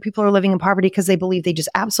hard. Other people are living in poverty because they believe they just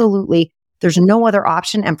absolutely, there's no other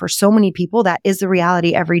option. And for so many people, that is the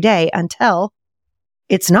reality every day until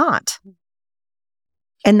it's not.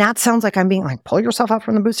 And that sounds like I'm being like, pull yourself up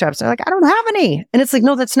from the bootstraps. They're like, I don't have any. And it's like,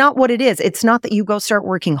 no, that's not what it is. It's not that you go start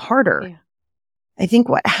working harder. Yeah. I think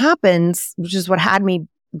what happens, which is what had me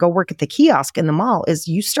go work at the kiosk in the mall, is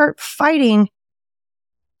you start fighting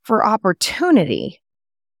for opportunity.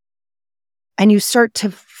 And you start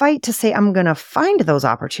to fight to say, I'm going to find those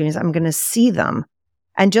opportunities. I'm going to see them.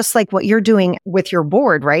 And just like what you're doing with your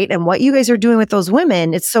board, right? And what you guys are doing with those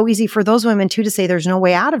women, it's so easy for those women too to say, there's no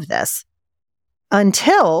way out of this.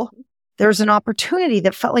 Until there's an opportunity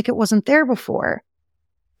that felt like it wasn't there before.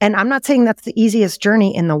 And I'm not saying that's the easiest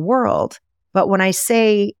journey in the world, but when I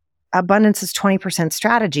say abundance is 20%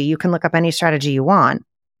 strategy, you can look up any strategy you want.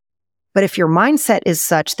 But if your mindset is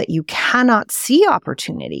such that you cannot see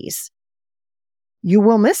opportunities, you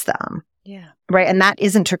will miss them. Yeah. Right. And that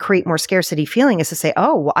isn't to create more scarcity feeling, is to say,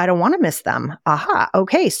 oh, well, I don't want to miss them. Aha.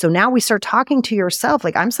 Okay. So now we start talking to yourself.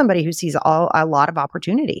 Like, I'm somebody who sees a lot of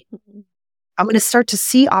opportunity. I'm going to start to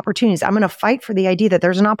see opportunities. I'm going to fight for the idea that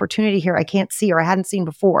there's an opportunity here I can't see or I hadn't seen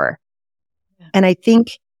before. Yeah. And I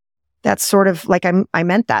think that's sort of like, I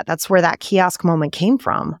meant that. That's where that kiosk moment came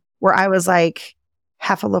from, where I was like,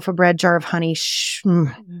 half a loaf of bread, jar of honey.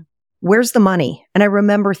 Where's the money? And I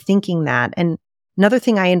remember thinking that. And another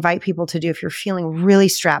thing I invite people to do, if you're feeling really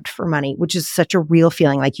strapped for money, which is such a real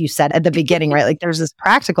feeling, like you said at the beginning, right? Like there's this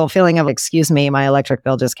practical feeling of, excuse me, my electric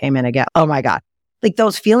bill just came in again. Oh my God. Like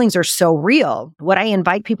those feelings are so real. What I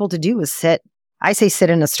invite people to do is sit in a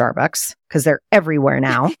Starbucks because they're everywhere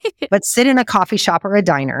now, but sit in a coffee shop or a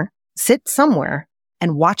diner, sit somewhere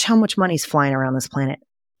and watch how much money's flying around this planet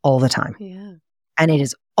all the time. Yeah. And it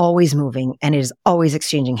is always moving and it is always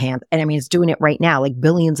exchanging hands. And I mean, it's doing it right now. Like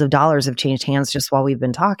billions of dollars have changed hands just while we've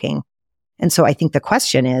been talking. And so I think the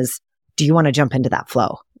question is, do you want to jump into that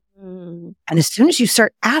flow? And as soon as you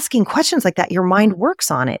start asking questions like that, your mind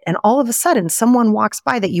works on it. And all of a sudden, someone walks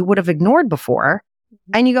by that you would have ignored before.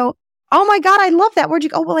 And you go, oh my God, I love that. Where'd you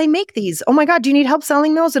go? Oh, well, I make these. Oh my God, do you need help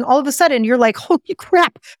selling those? And all of a sudden, you're like, holy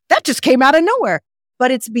crap, that just came out of nowhere.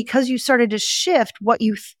 But it's because you started to shift what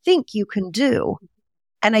you think you can do.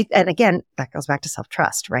 And again, that goes back to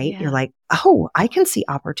self-trust, right? Yeah. You're like, oh, I can see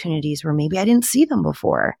opportunities where maybe I didn't see them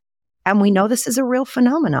before. And we know this is a real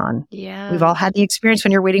phenomenon. Yeah. We've all had the experience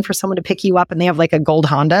when you're waiting for someone to pick you up and they have like a gold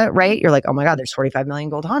Honda, right? You're like, oh my God, there's 45 million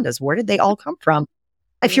gold Hondas. Where did they all come from?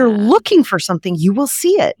 If you're looking for something, you will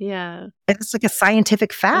see it. Yeah. It's like a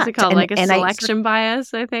scientific fact. What's it called? Like a selection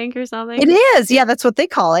bias, I think, or something? It is. Yeah, that's what they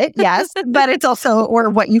call it. Yes. But it's also, or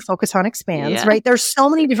what you focus on expands, right? There's so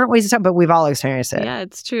many different ways to talk, but we've all experienced it. Yeah,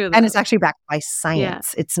 it's true. And it's actually backed by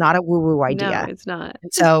science. Yeah. It's not a woo-woo idea. No, it's not.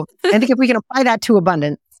 So I think if we can apply that to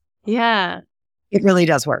abundance, it really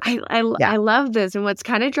does work. I love this. And what's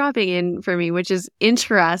kind of dropping in for me, which is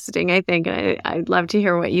interesting, I think, and I'd love to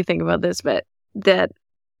hear what you think about this, but that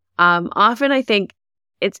often I think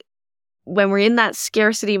it's when we're in that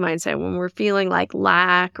scarcity mindset, when we're feeling like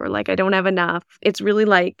lack or like I don't have enough, it's really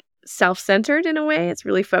like self-centered in a way. It's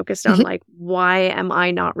really focused on like, why am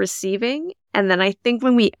I not receiving? And then I think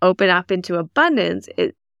when we open up into abundance,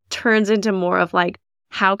 it turns into more of like,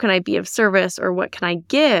 how can I be of service or what can I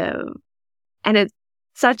give? And it's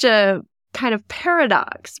such a kind of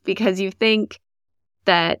paradox because you think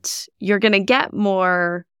that you're going to get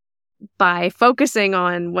more by focusing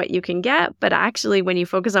on what you can get. But actually, when you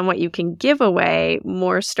focus on what you can give away,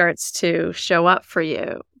 more starts to show up for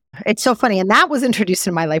you. It's so funny. And that was introduced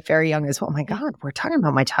in my life very young as well. Oh my God, we're talking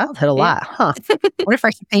about my childhood a lot, huh? What if I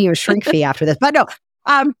should pay you a shrink fee after this? But no,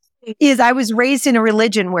 I was raised in a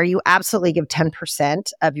religion where you absolutely give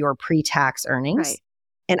 10% of your pre-tax earnings. Right.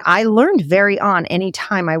 And I learned very on any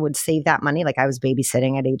time I would save that money, like I was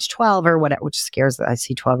babysitting at age 12 or whatever, which scares, I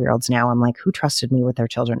see 12-year-olds now. I'm like, who trusted me with their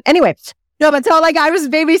children? Anyway, no, but so like I was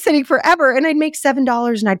babysitting forever and I'd make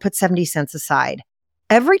 $7 and I'd put 70 cents aside.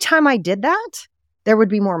 Every time I did that, there would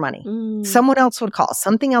be more money. Someone else would call,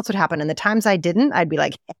 something else would happen. And the times I didn't, I'd be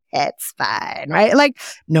like, it's fine, right? Like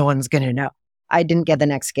no one's going to know. I didn't get the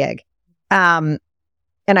next gig.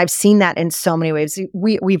 And I've seen that in so many ways.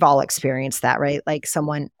 We've all experienced that, right? Like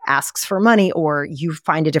someone asks for money or you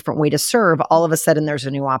find a different way to serve. All of a sudden, there's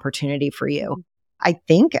a new opportunity for you. I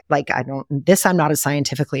think, I'm not as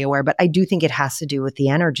scientifically aware, but I do think it has to do with the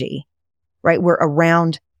energy, right? We're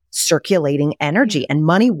around circulating energy, and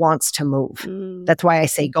money wants to move. That's why I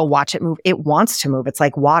say, go watch it move. It wants to move. It's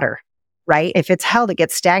like water, right? If it's held, it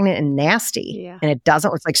gets stagnant and nasty, and it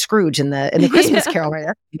doesn't. It's like Scrooge in the Christmas Carol, right?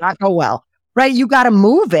 That does not go well, right? You got to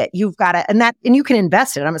move it. You've got to, and you can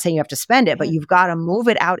invest it. I'm not saying you have to spend it, but you've got to move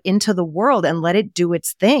it out into the world and let it do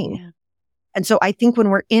its thing. Yeah. And so I think when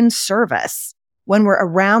we're in service, when we're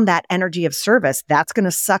around that energy of service, that's going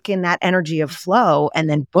to suck in that energy of flow. And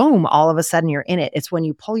then boom, all of a sudden you're in it. It's when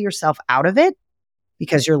you pull yourself out of it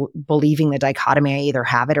because you're believing the dichotomy, I either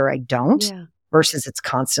have it or I don't, versus it's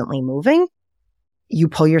constantly moving. You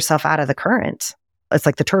pull yourself out of the current. It's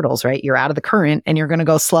like the turtles, right? You're out of the current and you're going to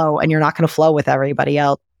go slow and you're not going to flow with everybody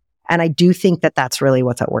else. And I do think that that's really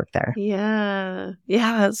what's at work there. Yeah.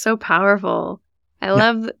 Yeah. That's so powerful. I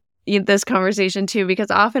love this conversation too,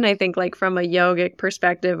 because often I think like from a yogic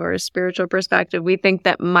perspective or a spiritual perspective, we think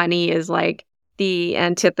that money is like the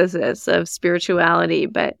antithesis of spirituality.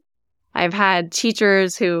 But I've had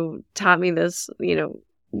teachers who taught me this,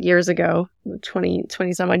 years ago, 20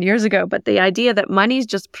 some odd years ago, but the idea that money's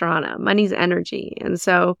just prana, money's energy. And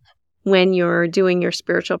so when you're doing your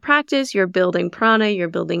spiritual practice, you're building prana, you're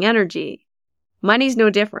building energy. Money's no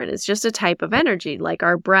different. It's just a type of energy, like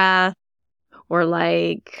our breath or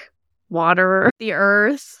like water, the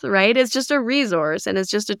earth, right? It's just a resource and it's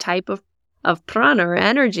just a type of prana or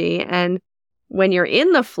energy. And when you're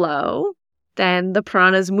in the flow, then the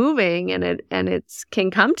prana is moving and it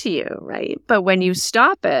can come to you, right? But when you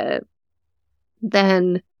stop it,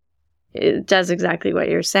 then it does exactly what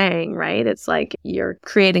you're saying, right? It's like you're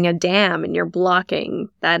creating a dam and you're blocking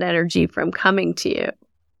that energy from coming to you.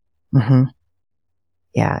 Mm-hmm.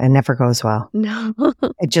 Yeah, it never goes well. No.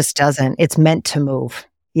 It just doesn't. It's meant to move.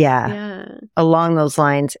 Yeah. Along those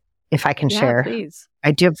lines, if I can share, please.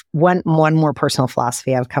 I do have one more personal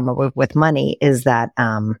philosophy I've come up with money is that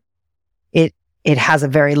it has a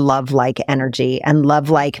very love-like energy, and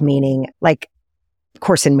love-like meaning like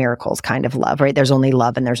Course in Miracles kind of love, right? There's only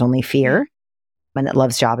love and there's only fear. And that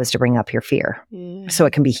love's job is to bring up your fear so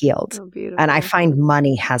it can be healed. Oh, and I find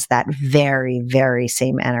money has that very, very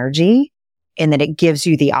same energy in that it gives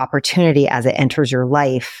you the opportunity as it enters your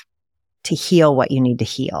life to heal what you need to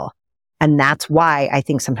heal. And that's why I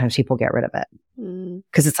think sometimes people get rid of it.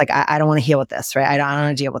 Because it's like, I don't want to heal with this, right? I don't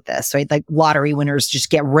want to deal with this, right? Like lottery winners just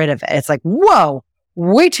get rid of it. It's like, whoa,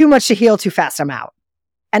 way too much to heal too fast. I'm out.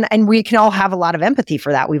 And we can all have a lot of empathy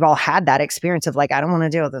for that. We've all had that experience of like, I don't want to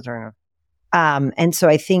deal with this right now. And so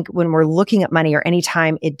I think when we're looking at money or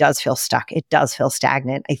anytime it does feel stuck, it does feel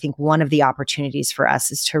stagnant, I think one of the opportunities for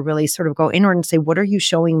us is to really sort of go inward and say, what are you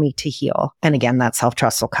showing me to heal? And again, that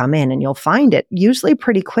self-trust will come in and you'll find it usually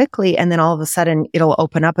pretty quickly. And then all of a sudden it'll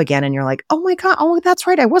open up again and you're like, oh my God, oh, that's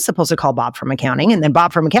right. I was supposed to call Bob from accounting, and then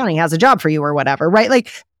Bob from accounting has a job for you or whatever, right?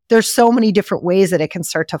 Like there's so many different ways that it can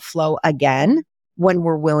start to flow again when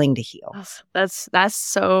we're willing to heal. That's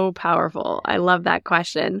so powerful. I love that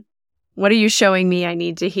question. What are you showing me I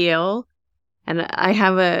need to heal? And I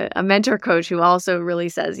have a mentor coach who also really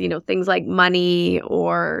says, things like money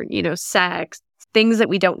or, sex, things that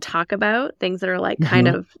we don't talk about, things that are like kind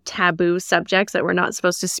of taboo subjects that we're not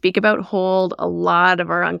supposed to speak about, hold a lot of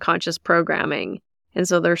our unconscious programming. And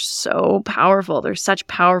so they're so powerful. They're such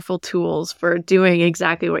powerful tools for doing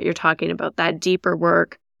exactly what you're talking about, that deeper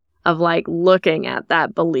work of like looking at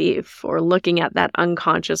that belief or looking at that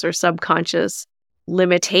unconscious or subconscious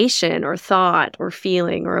limitation or thought or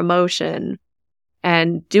feeling or emotion,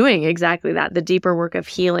 and doing exactly that, the deeper work of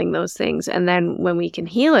healing those things. And then when we can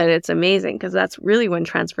heal it, it's amazing because that's really when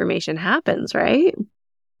transformation happens, right?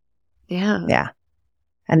 Yeah. Yeah.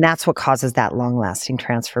 And that's what causes that long-lasting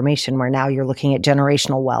transformation where now you're looking at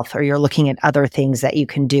generational wealth or you're looking at other things that you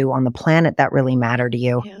can do on the planet that really matter to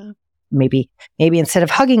you. Yeah. Maybe instead of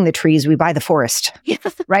hugging the trees, we buy the forest,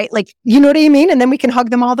 right? Like, you know what I mean? And then we can hug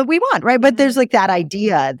them all that we want, right? But there's like that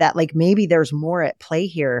idea that like maybe there's more at play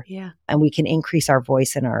here, and we can increase our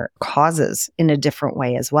voice and our causes in a different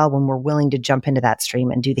way as well when we're willing to jump into that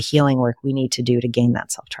stream and do the healing work we need to do to gain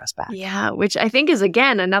that self-trust back. Yeah, which I think is,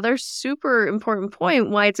 again, another super important point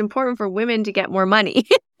why it's important for women to get more money.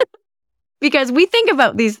 Because we think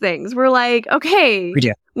about these things. We're like, okay,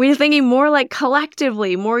 we're thinking more like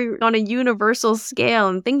collectively, more on a universal scale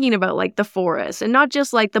and thinking about like the forest and not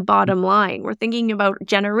just like the bottom line. We're thinking about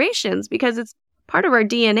generations because it's part of our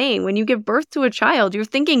DNA. When you give birth to a child, you're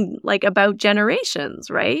thinking like about generations,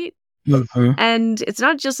 right? And it's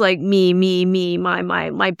not just like me,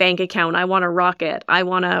 my bank account. I want a rocket. I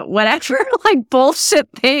want a whatever, like bullshit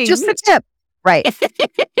thing. Just a tip. Right.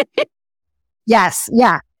 Yes.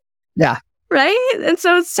 Yeah. Yeah. Right? And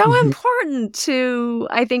so it's so important to,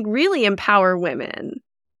 I think, really empower women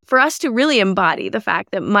for us to really embody the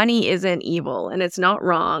fact that money isn't evil and it's not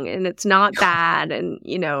wrong and it's not bad and,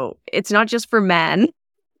 it's not just for men.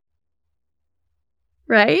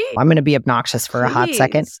 Right? I'm going to be obnoxious for a hot Please.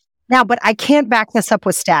 second. Now, but I can't back this up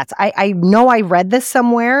with stats. I know I read this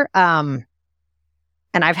somewhere, and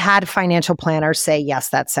I've had financial planners say, yes,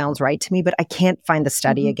 that sounds right to me, but I can't find the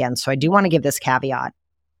study again. So I do want to give this caveat.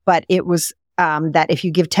 But it was that if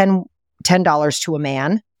you give $10 to a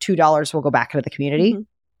man, $2 will go back into the community.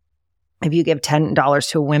 If you give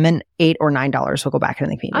 $10 to a woman, $8 or $9 will go back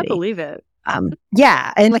into the community. I believe it.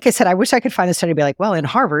 Yeah. And like I said, I wish I could find the study and be like, well, in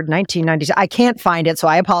Harvard, 1990s, I can't find it. So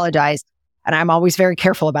I apologize. And I'm always very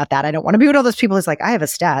careful about that. I don't want to be one of those people who's like, I have a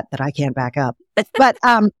stat that I can't back up. But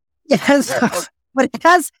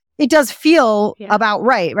it does feel about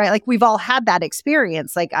right? Like we've all had that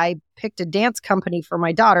experience. Like I picked a dance company for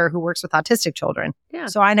my daughter who works with autistic children. Yeah.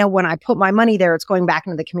 So I know when I put my money there, it's going back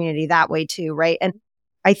into the community that way too, right? And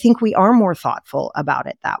I think we are more thoughtful about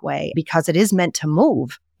it that way because it is meant to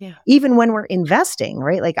move. Yeah. Even when we're investing,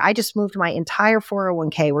 right? Like I just moved my entire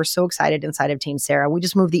 401k. We're so excited inside of Team Sarah. We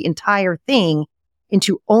just moved the entire thing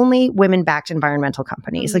into only women-backed environmental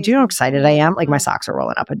companies. Like, do you know how excited I am? Like my socks are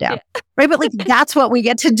rolling up and down, right? But like, that's what we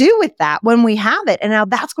get to do with that when we have it. And now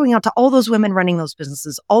that's going out to all those women running those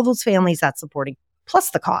businesses, all those families that's supporting,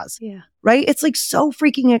 plus the cause, right? It's like so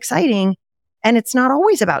freaking exciting. And it's not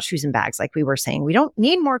always about shoes and bags. Like we were saying, we don't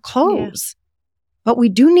need more clothes. But we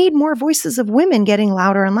do need more voices of women getting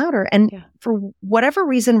louder and louder. And for whatever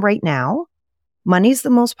reason right now, money's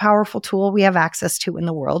the most powerful tool we have access to in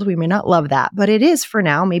the world. We may not love that, but it is for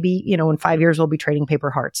now. Maybe, in 5 years, we'll be trading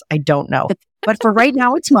paper hearts. I don't know. But for right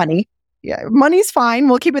now, it's money. Yeah, money's fine.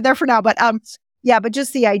 We'll keep it there for now. But but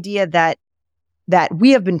just the idea that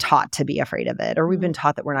we have been taught to be afraid of it, or we've been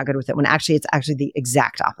taught that we're not good with it, when actually it's actually the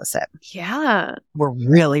exact opposite. Yeah. We're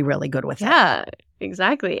really, really good with it. Yeah.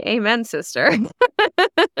 Exactly. Amen, sister.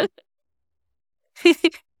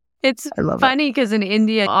 It's funny because in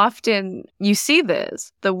India, often you see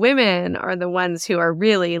this. The women are the ones who are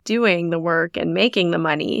really doing the work and making the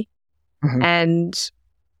money. And,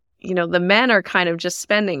 the men are kind of just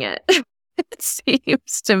spending it, it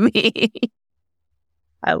seems to me.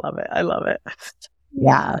 I love it.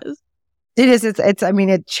 Yeah. Yes. It is.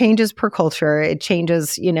 It changes per culture. It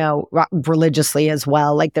changes, religiously as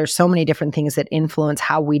well. Like there's so many different things that influence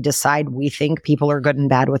how we decide we think people are good and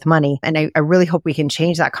bad with money. And I really hope we can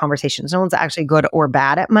change that conversation. No one's actually good or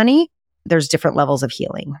bad at money. There's different levels of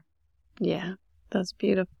healing. Yeah, that's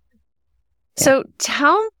beautiful. Yeah. So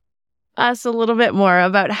tell us a little bit more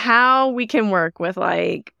about how we can work with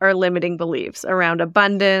like our limiting beliefs around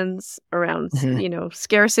abundance, around,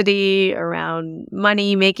 scarcity, around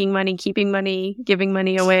money, making money, keeping money, giving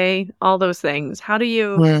money away, all those things. How do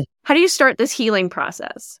you start this healing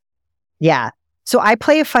process? Yeah. So I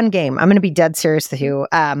play a fun game. I'm going to be dead serious with you.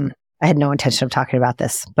 I had no intention of talking about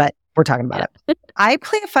this, but we're talking about it. I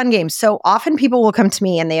play a fun game. So often people will come to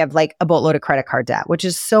me and they have like a boatload of credit card debt, which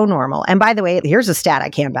is so normal. And by the way, here's a stat I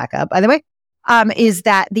can't back up, by the way, is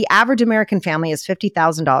that the average American family has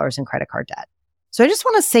 $50,000 in credit card debt. So I just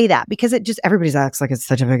want to say that because everybody acts like it's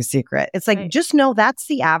such a big secret. It's like, just know that's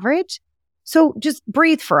the average. So just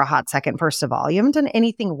breathe for a hot second, first of all. You haven't done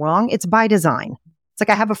anything wrong. It's by design. It's like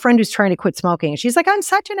I have a friend who's trying to quit smoking. She's like,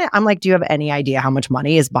 I'm like, do you have any idea how much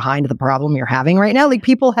money is behind the problem you're having right now? Like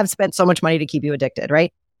people have spent so much money to keep you addicted,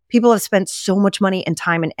 right? People have spent so much money and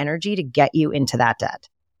time and energy to get you into that debt.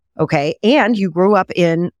 Okay. And you grew up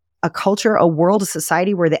in a culture, a world, a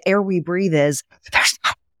society where the air we breathe is, there's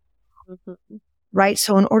not. Right?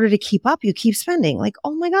 So in order to keep up, you keep spending. Like,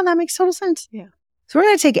 oh my God, that makes total sense. Yeah. So we're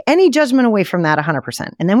going to take any judgment away from that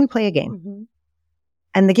 100%. And then we play a game.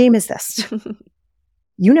 And the game is this.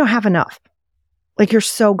 You now have enough. Like you're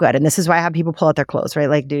so good. And this is why I have people pull out their clothes, right?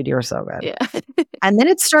 Like, dude, you're so good. Yeah. And then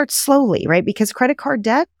it starts slowly, right? Because credit card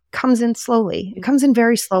debt comes in slowly. It comes in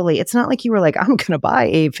very slowly. It's not like you were like, I'm going to buy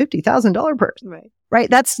a $50,000 purse.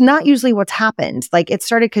 Right? That's not usually what's happened. Like it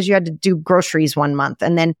started because you had to do groceries one month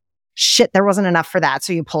and then shit, there wasn't enough for that.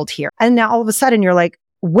 So you pulled here. And now all of a sudden you're like,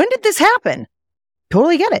 when did this happen?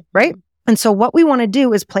 Totally get it. Right? And so what we want to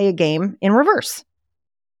do is play a game in reverse.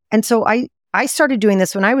 And so I started doing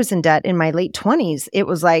this when I was in debt in my late 20s. It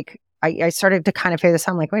was like, I started to kind of figure this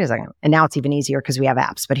out. I'm like, wait a second. And now it's even easier because we have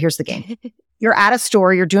apps. But here's the game. You're at a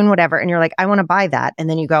store, you're doing whatever, and you're like, I want to buy that. And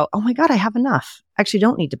then you go, oh my God, I have enough. I actually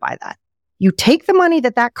don't need to buy that. You take the money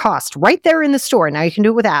that cost right there in the store. Now you can do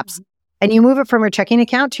it with apps. And you move it from your checking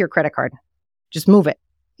account to your credit card. Just move it.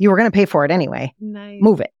 You were going to pay for it anyway. Nice.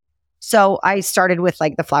 Move it. So I started with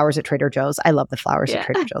like the flowers at Trader Joe's. I love the flowers at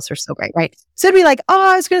Trader Joe's. They're so great, right? So it'd be like, oh,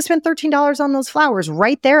 I was going to spend $13 on those flowers.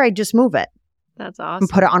 Right there, I'd just move it. That's and awesome.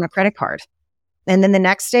 put it on a credit card. And then the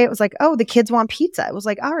next day it was like, oh, the kids want pizza. It was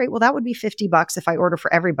like, all right, well, that would be $50 if I order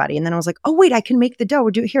for everybody. And then I was like, oh, wait, I can make the dough.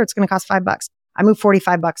 We'll do it here. It's going to cost $5. I moved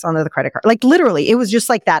 $45 onto the credit card. Like literally, it was just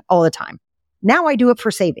like that all the time. Now I do it for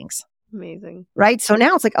savings. Amazing. Right? So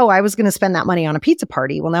now it's like, oh, I was going to spend that money on a pizza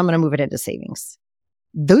party. Well, now I'm going to move it into savings.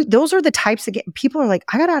 Those are the types of people are like,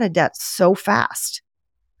 I got out of debt so fast.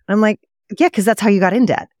 And I'm like, yeah, because that's how you got in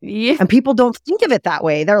debt. Yeah. And people don't think of it that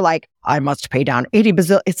way. They're like, I must pay down 80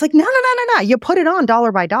 bazillion. It's like, no. You put it on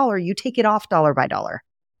dollar by dollar. You take it off dollar by dollar.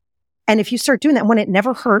 And if you start doing that when it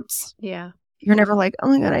never hurts, yeah, you're never like, oh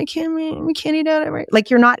my God, we can't eat out. Right? Like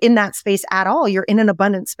you're not in that space at all. You're in an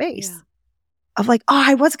abundant space of like, oh,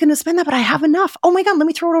 I was going to spend that, but I have enough. Oh my God, let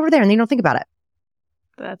me throw it over there. And you don't think about it.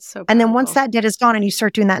 That's so powerful. And then once that debt is gone and you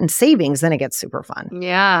start doing that in savings, then it gets super fun.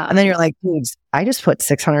 Yeah. And then you're like, dudes, I just put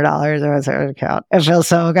 $600 on my account. It feels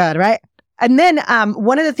so good, right? And then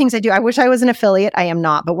one of the things I do, I wish I was an affiliate. I am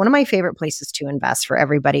not. But one of my favorite places to invest for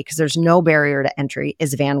everybody, because there's no barrier to entry,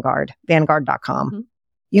 is Vanguard, vanguard.com. Mm-hmm.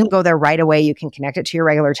 You can go there right away. You can connect it to your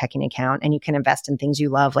regular checking account and you can invest in things you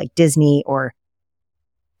love like Disney or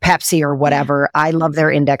Pepsi or whatever. I love their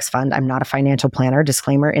index fund. I'm not a financial planner,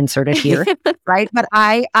 disclaimer inserted here, right? But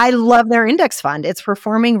I love their index fund. It's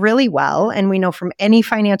performing really well. And we know from any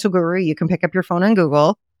financial guru, you can pick up your phone and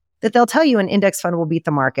Google, that they'll tell you an index fund will beat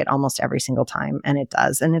the market almost every single time. And it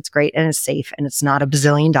does. And it's great and it's safe and it's not $1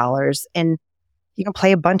 bazillion. And you can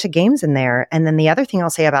play a bunch of games in there. And then the other thing I'll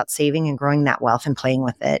say about saving and growing that wealth and playing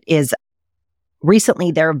with it is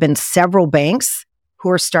recently there have been several banks who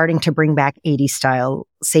are starting to bring back 80 style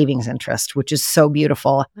savings interest, which is so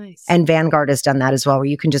beautiful. Nice. And Vanguard has done that as well, where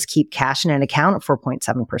you can just keep cash in an account at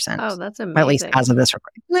 4.7%. Oh, that's amazing. At least as of this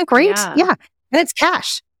recording. Isn't that great? Yeah. And it's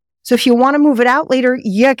cash. So if you want to move it out later,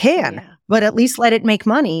 you can, but at least let it make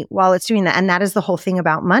money while it's doing that. And that is the whole thing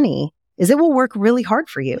about money, is it will work really hard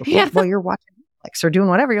for you while you're watching Netflix or doing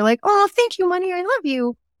whatever. You're like, oh, thank you, money. I love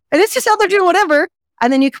you. And it's just out there doing whatever.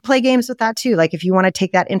 And then you can play games with that too. Like if you want to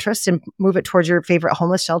take that interest and move it towards your favorite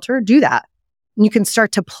homeless shelter, do that. And you can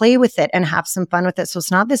start to play with it and have some fun with it. So it's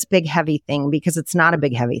not this big, heavy thing, because it's not a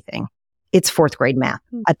big, heavy thing. It's fourth grade math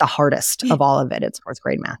at the hardest of all of it. It's fourth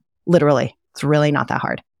grade math. Literally. It's really not that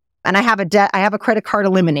hard. And I have a credit card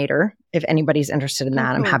eliminator. If anybody's interested in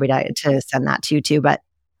that, I'm happy to send that to you too. But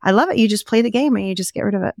I love it. You just play the game and you just get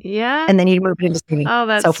rid of it. Yeah. And then you move it into savings. Oh,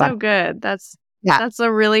 that's so good. That's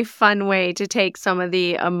a really fun way to take some of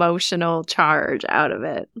the emotional charge out of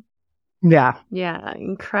it. Yeah. Yeah.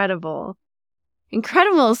 Incredible.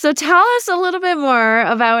 Incredible. So tell us a little bit more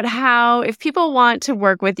about how, if people want to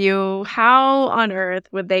work with you, how on earth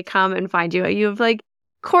would they come and find you? You have like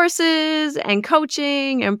courses and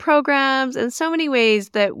coaching and programs and so many ways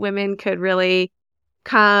that women could really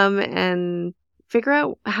come and figure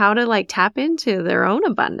out how to like tap into their own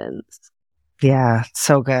abundance. Yeah,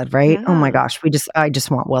 so good, right? Yeah. Oh my gosh, I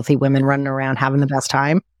just want wealthy women running around having the best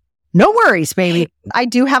time. No worries, baby. I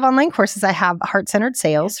do have online courses. I have Heart-Centered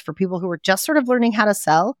Sales for people who are just sort of learning how to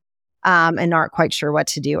sell and aren't quite sure what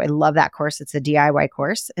to do. I love that course. It's a DIY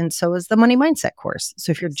course. And so is the Money Mindset course.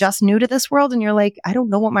 So if you're just new to this world and you're like, I don't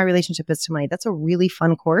know what my relationship is to money, that's a really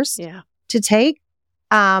fun course to take.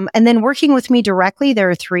 And then working with me directly, there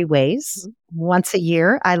are 3 ways. Mm-hmm. Once a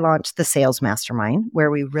year, I launch the Sales Mastermind, where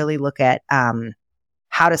we really look at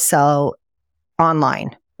how to sell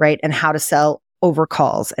online, right? And how to sell over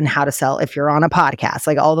calls and how to sell if you're on a podcast,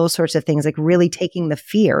 like all those sorts of things, like really taking the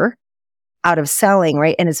fear out of selling,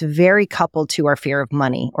 right? And it's very coupled to our fear of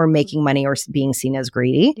money or making money or being seen as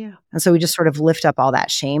greedy. Yeah. And so we just sort of lift up all that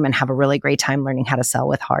shame and have a really great time learning how to sell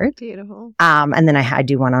with heart. Beautiful. And then I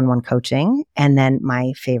do one-on-one coaching. And then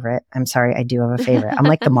my favorite, I'm sorry, I do have a favorite. I'm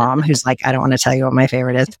like the mom who's like, I don't want to tell you what my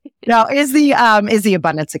favorite is. No, is the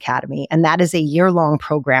Abundance Academy. And that is a year-long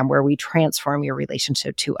program where we transform your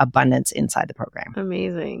relationship to abundance inside the program.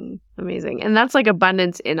 Amazing. Amazing. And that's like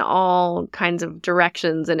abundance in all kinds of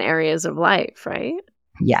directions and areas of life, right?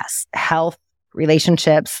 Yes. Health,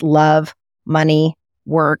 relationships, love, money,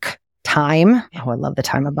 work, time. Oh, I love the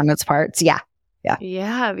time abundance parts. Yeah. Yeah.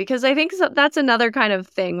 Yeah. Because I think that's another kind of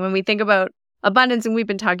thing when we think about abundance, and we've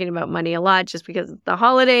been talking about money a lot just because of the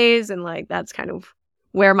holidays, and like that's kind of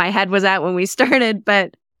where my head was at when we started.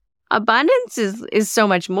 But abundance is so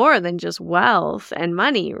much more than just wealth and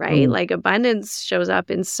money, right? Like abundance shows up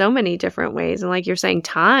in so many different ways. And like you're saying,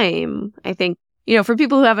 time, I think, for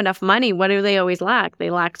people who have enough money, what do they always lack? They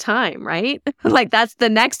lack time, right? Like that's the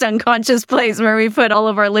next unconscious place where we put all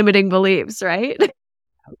of our limiting beliefs, right?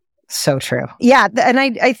 So true. Yeah. And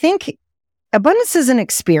I think abundance is an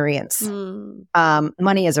experience.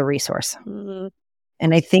 Money is a resource.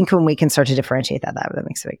 And I think when we can start to differentiate that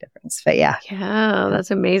makes a big difference. But yeah. Yeah,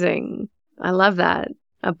 that's amazing. I love that.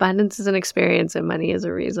 Abundance is an experience and money is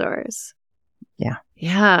a resource. Yeah.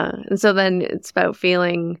 Yeah. And so then it's about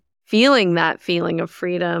feeling that feeling of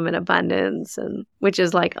freedom and abundance, and which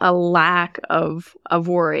is like a lack of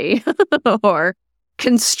worry or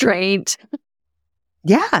constraint.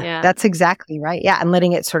 Yeah, that's exactly right. Yeah. And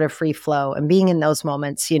letting it sort of free flow and being in those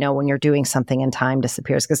moments, when you're doing something and time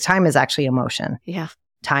disappears, because time is actually emotion. Yeah.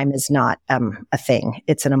 Time is not a thing.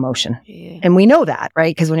 It's an emotion. Yeah. And we know that,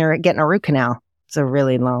 right? Because when you're getting a root canal, it's a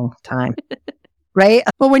really long time. Right?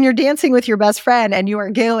 But when you're dancing with your best friend and you are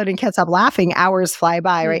giggling and can't stop laughing, hours fly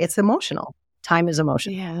by, right? It's emotional. Time is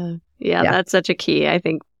emotion. Yeah, that's such a key. I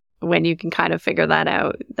think when you can kind of figure that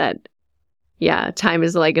out, that, time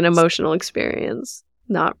is like an emotional experience,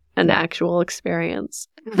 not an actual experience.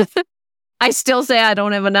 I still say I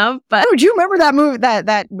don't have enough, but... Oh, do you remember that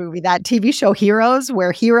movie, that TV show Heroes,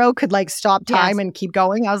 where Hero could like stop time and keep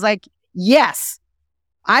going? I was like, yes.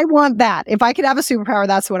 I want that. If I could have a superpower,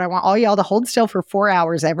 that's what I want. All y'all to hold still for 4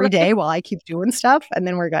 hours every day while I keep doing stuff, and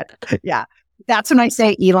then we're good. Yeah. That's when I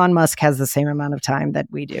say Elon Musk has the same amount of time that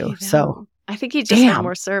we do. So I think he just has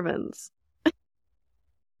more servants.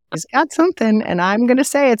 He's got something, and I'm going to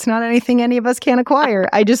say it's not anything any of us can acquire.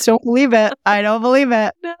 I just don't believe it. I don't believe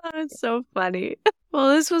it. No, it's so funny. Well,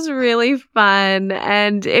 this was really fun.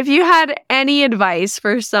 And if you had any advice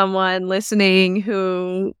for someone listening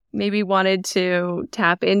who maybe wanted to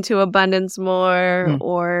tap into abundance more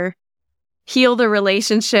or heal the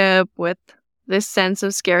relationship with this sense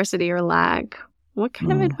of scarcity or lack, what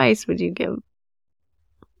kind of advice would you give?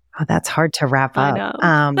 Oh, that's hard to wrap up.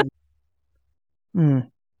 I know.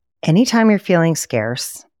 Anytime you're feeling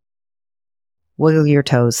scarce, wiggle your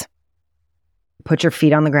toes. Put your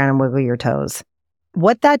feet on the ground and wiggle your toes.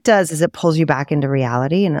 What that does is it pulls you back into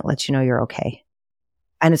reality and it lets you know you're okay.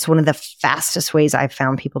 And it's one of the fastest ways I've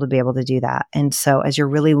found people to be able to do that. And so as you're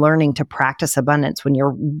really learning to practice abundance, when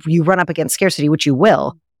you run up against scarcity, which you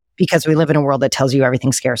will, because we live in a world that tells you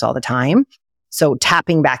everything's scarce all the time. So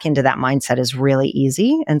tapping back into that mindset is really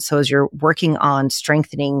easy. And so as you're working on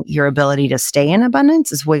strengthening your ability to stay in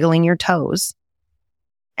abundance, is wiggling your toes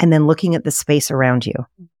and then looking at the space around you.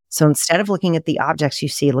 So instead of looking at the objects you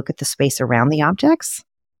see, look at the space around the objects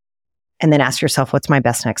and then ask yourself, what's my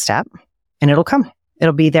best next step? And it'll come.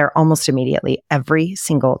 It'll be there almost immediately every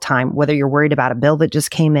single time, whether you're worried about a bill that just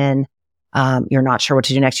came in, you're not sure what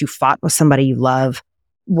to do next, you fought with somebody you love,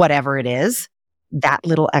 whatever it is, that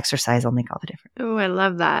little exercise will make all the difference. Oh, I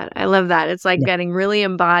love that. I love that. It's like getting really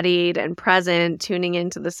embodied and present, tuning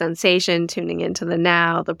into the sensation, tuning into the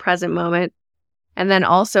now, the present moment, and then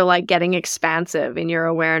also like getting expansive in your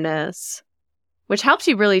awareness, which helps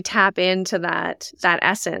you really tap into that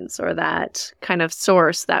essence or that kind of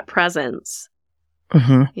source, that presence.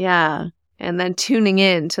 Mm-hmm. Yeah. And then tuning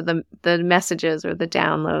in to the messages or the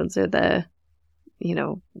downloads or the,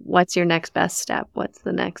 what's your next best step? What's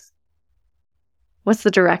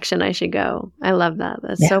the direction I should go? I love that.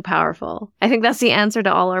 That's so powerful. I think that's the answer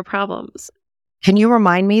to all our problems. Can you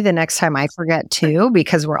remind me the next time I forget too?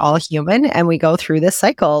 Because we're all human and we go through this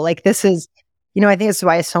cycle. Like this is, I think it's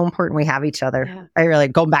why it's so important we have each other. Yeah. I really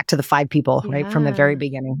go back to the 5 people, right? From the very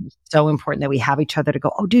beginning. It's so important that we have each other to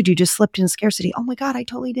go, oh, dude, you just slipped in scarcity. Oh my God, I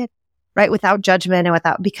totally did. Right? Without judgment and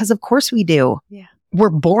because of course we do. Yeah. We're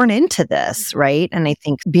born into this, right? And I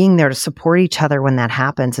think being there to support each other when that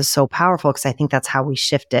happens is so powerful because I think that's how we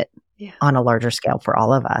shift it on a larger scale for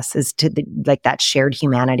all of us, is to that shared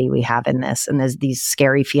humanity we have in this. And there's these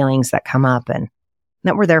scary feelings that come up and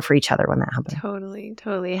that we're there for each other when that happens.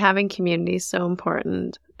 Totally. Having community is so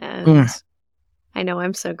important. And I know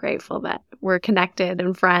I'm so grateful that we're connected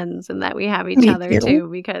and friends and that we have each other too,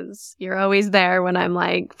 because you're always there when I'm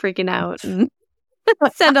like freaking out and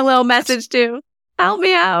send a little message to help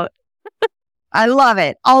me out. I love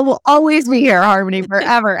it. I will always be here, Harmony,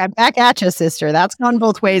 forever. And back at you, sister. That's gone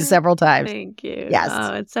both ways several times. Thank you. Yes.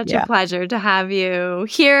 Oh, it's such a pleasure to have you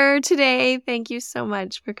here today. Thank you so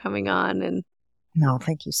much for coming on. And no,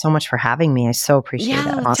 thank you so much for having me. I so appreciate it.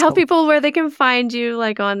 Awesome. Tell people where they can find you,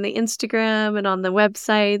 like on the Instagram and on the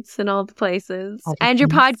websites and all the places. And your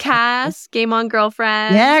podcast, Game On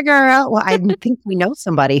Girlfriend. Yeah, girl. Well, I think we know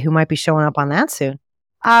somebody who might be showing up on that soon.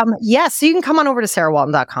 Yes, so you can come on over to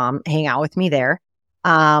sarahwalton.com, hang out with me there.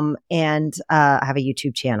 And I have a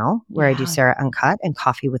YouTube channel where I do Sarah Uncut and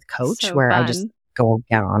Coffee with Coach, where I just go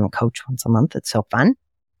down on Coach once a month. It's so fun.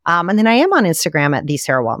 And then I am on Instagram at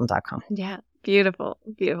thesarahwalton.com. Yeah, beautiful.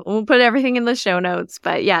 We'll put everything in the show notes.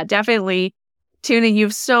 But yeah, definitely tune in. You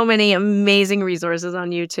have so many amazing resources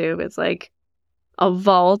on YouTube. It's like a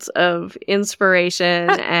vault of inspiration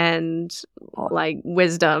and like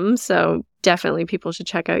wisdom. So definitely people should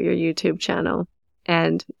check out your YouTube channel,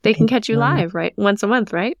 and they can catch you live, right? Once a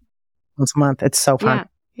month, right? Once a month. It's so fun.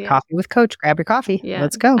 Yeah. Coffee with Coach. Grab your coffee. Yeah.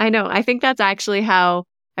 Let's go. I know. I think that's actually how,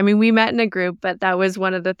 I mean, we met in a group, but that was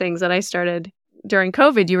one of the things that I started during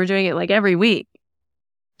COVID. You were doing it like every week.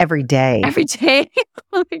 Every day. Every day.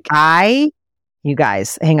 Oh my God. You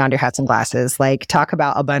guys, hang on to your hats and glasses. Like, talk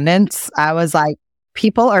about abundance. I was like,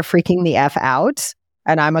 people are freaking the F out,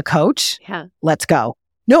 and I'm a coach. Yeah. Let's go.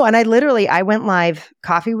 No, and I went live.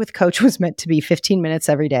 Coffee with Coach was meant to be 15 minutes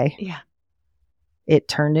every day. Yeah. It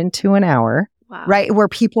turned into an hour. Wow. Right? Where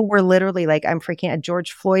people were literally like, I'm freaking out.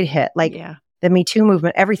 George Floyd hit, like the Me Too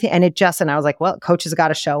movement, everything. And I was like, well, Coach has got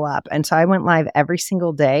to show up. And so I went live every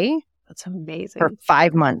single day. That's amazing. For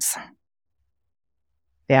 5 months.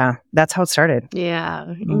 Yeah, that's how it started.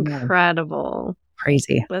 Yeah, incredible.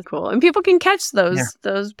 Crazy. That's cool. And people can catch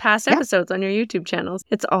those past episodes on your YouTube channels.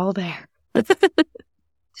 It's all there.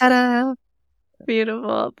 Ta-da.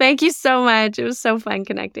 Beautiful. Thank you so much. It was so fun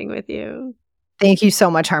connecting with you. Thank you so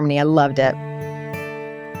much, Harmony. I loved it.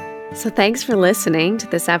 So thanks for listening to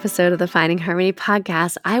this episode of the Finding Harmony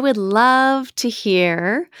podcast. I would love to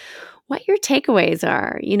hear what your takeaways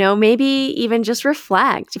are. You know, maybe even just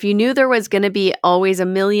reflect. If you knew there was going to be always $1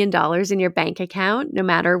 million in your bank account, no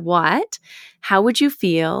matter what, how would you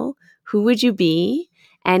feel? Who would you be?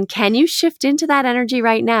 And can you shift into that energy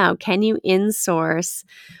right now? Can you insource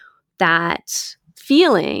that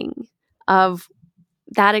feeling of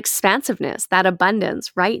that expansiveness, that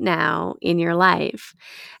abundance right now in your life?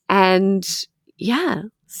 And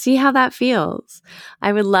see how that feels.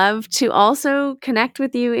 I would love to also connect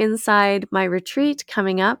with you inside my retreat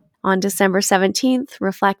coming up on December 17th,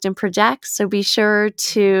 Reflect and Project. So be sure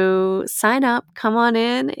to sign up, come on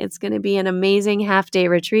in. It's going to be an amazing half-day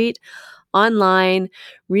retreat online,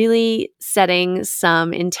 really setting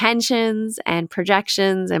some intentions and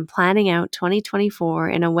projections and planning out 2024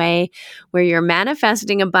 in a way where you're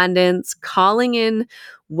manifesting abundance, calling in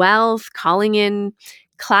wealth, calling in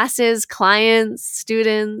classes, clients,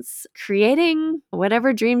 students, creating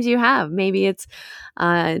whatever dreams you have. Maybe it's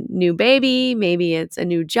a new baby, maybe it's a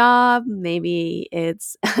new job, maybe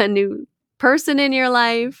it's a new person in your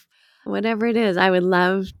life. Whatever it is, I would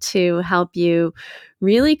love to help you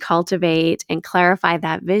really cultivate and clarify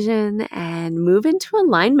that vision and move into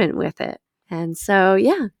alignment with it. And so,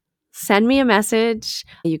 send me a message.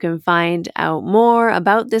 You can find out more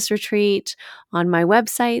about this retreat on my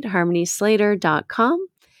website, harmonyslater.com.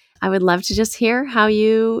 I would love to just hear how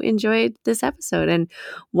you enjoyed this episode and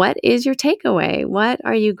what is your takeaway? What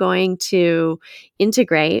are you going to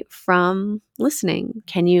integrate from listening?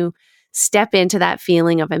 Can you step into that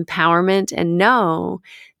feeling of empowerment and know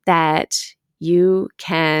that you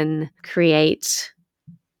can create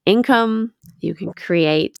income, you can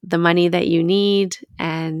create the money that you need,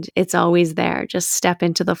 and it's always there. Just step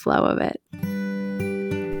into the flow of it.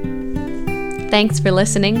 Thanks for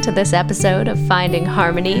listening to this episode of Finding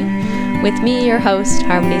Harmony with me, your host,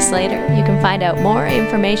 Harmony Slater. You can find out more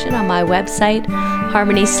information on my website,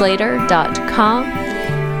 harmonyslater.com,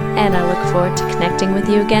 and I look forward to connecting with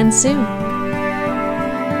you again soon.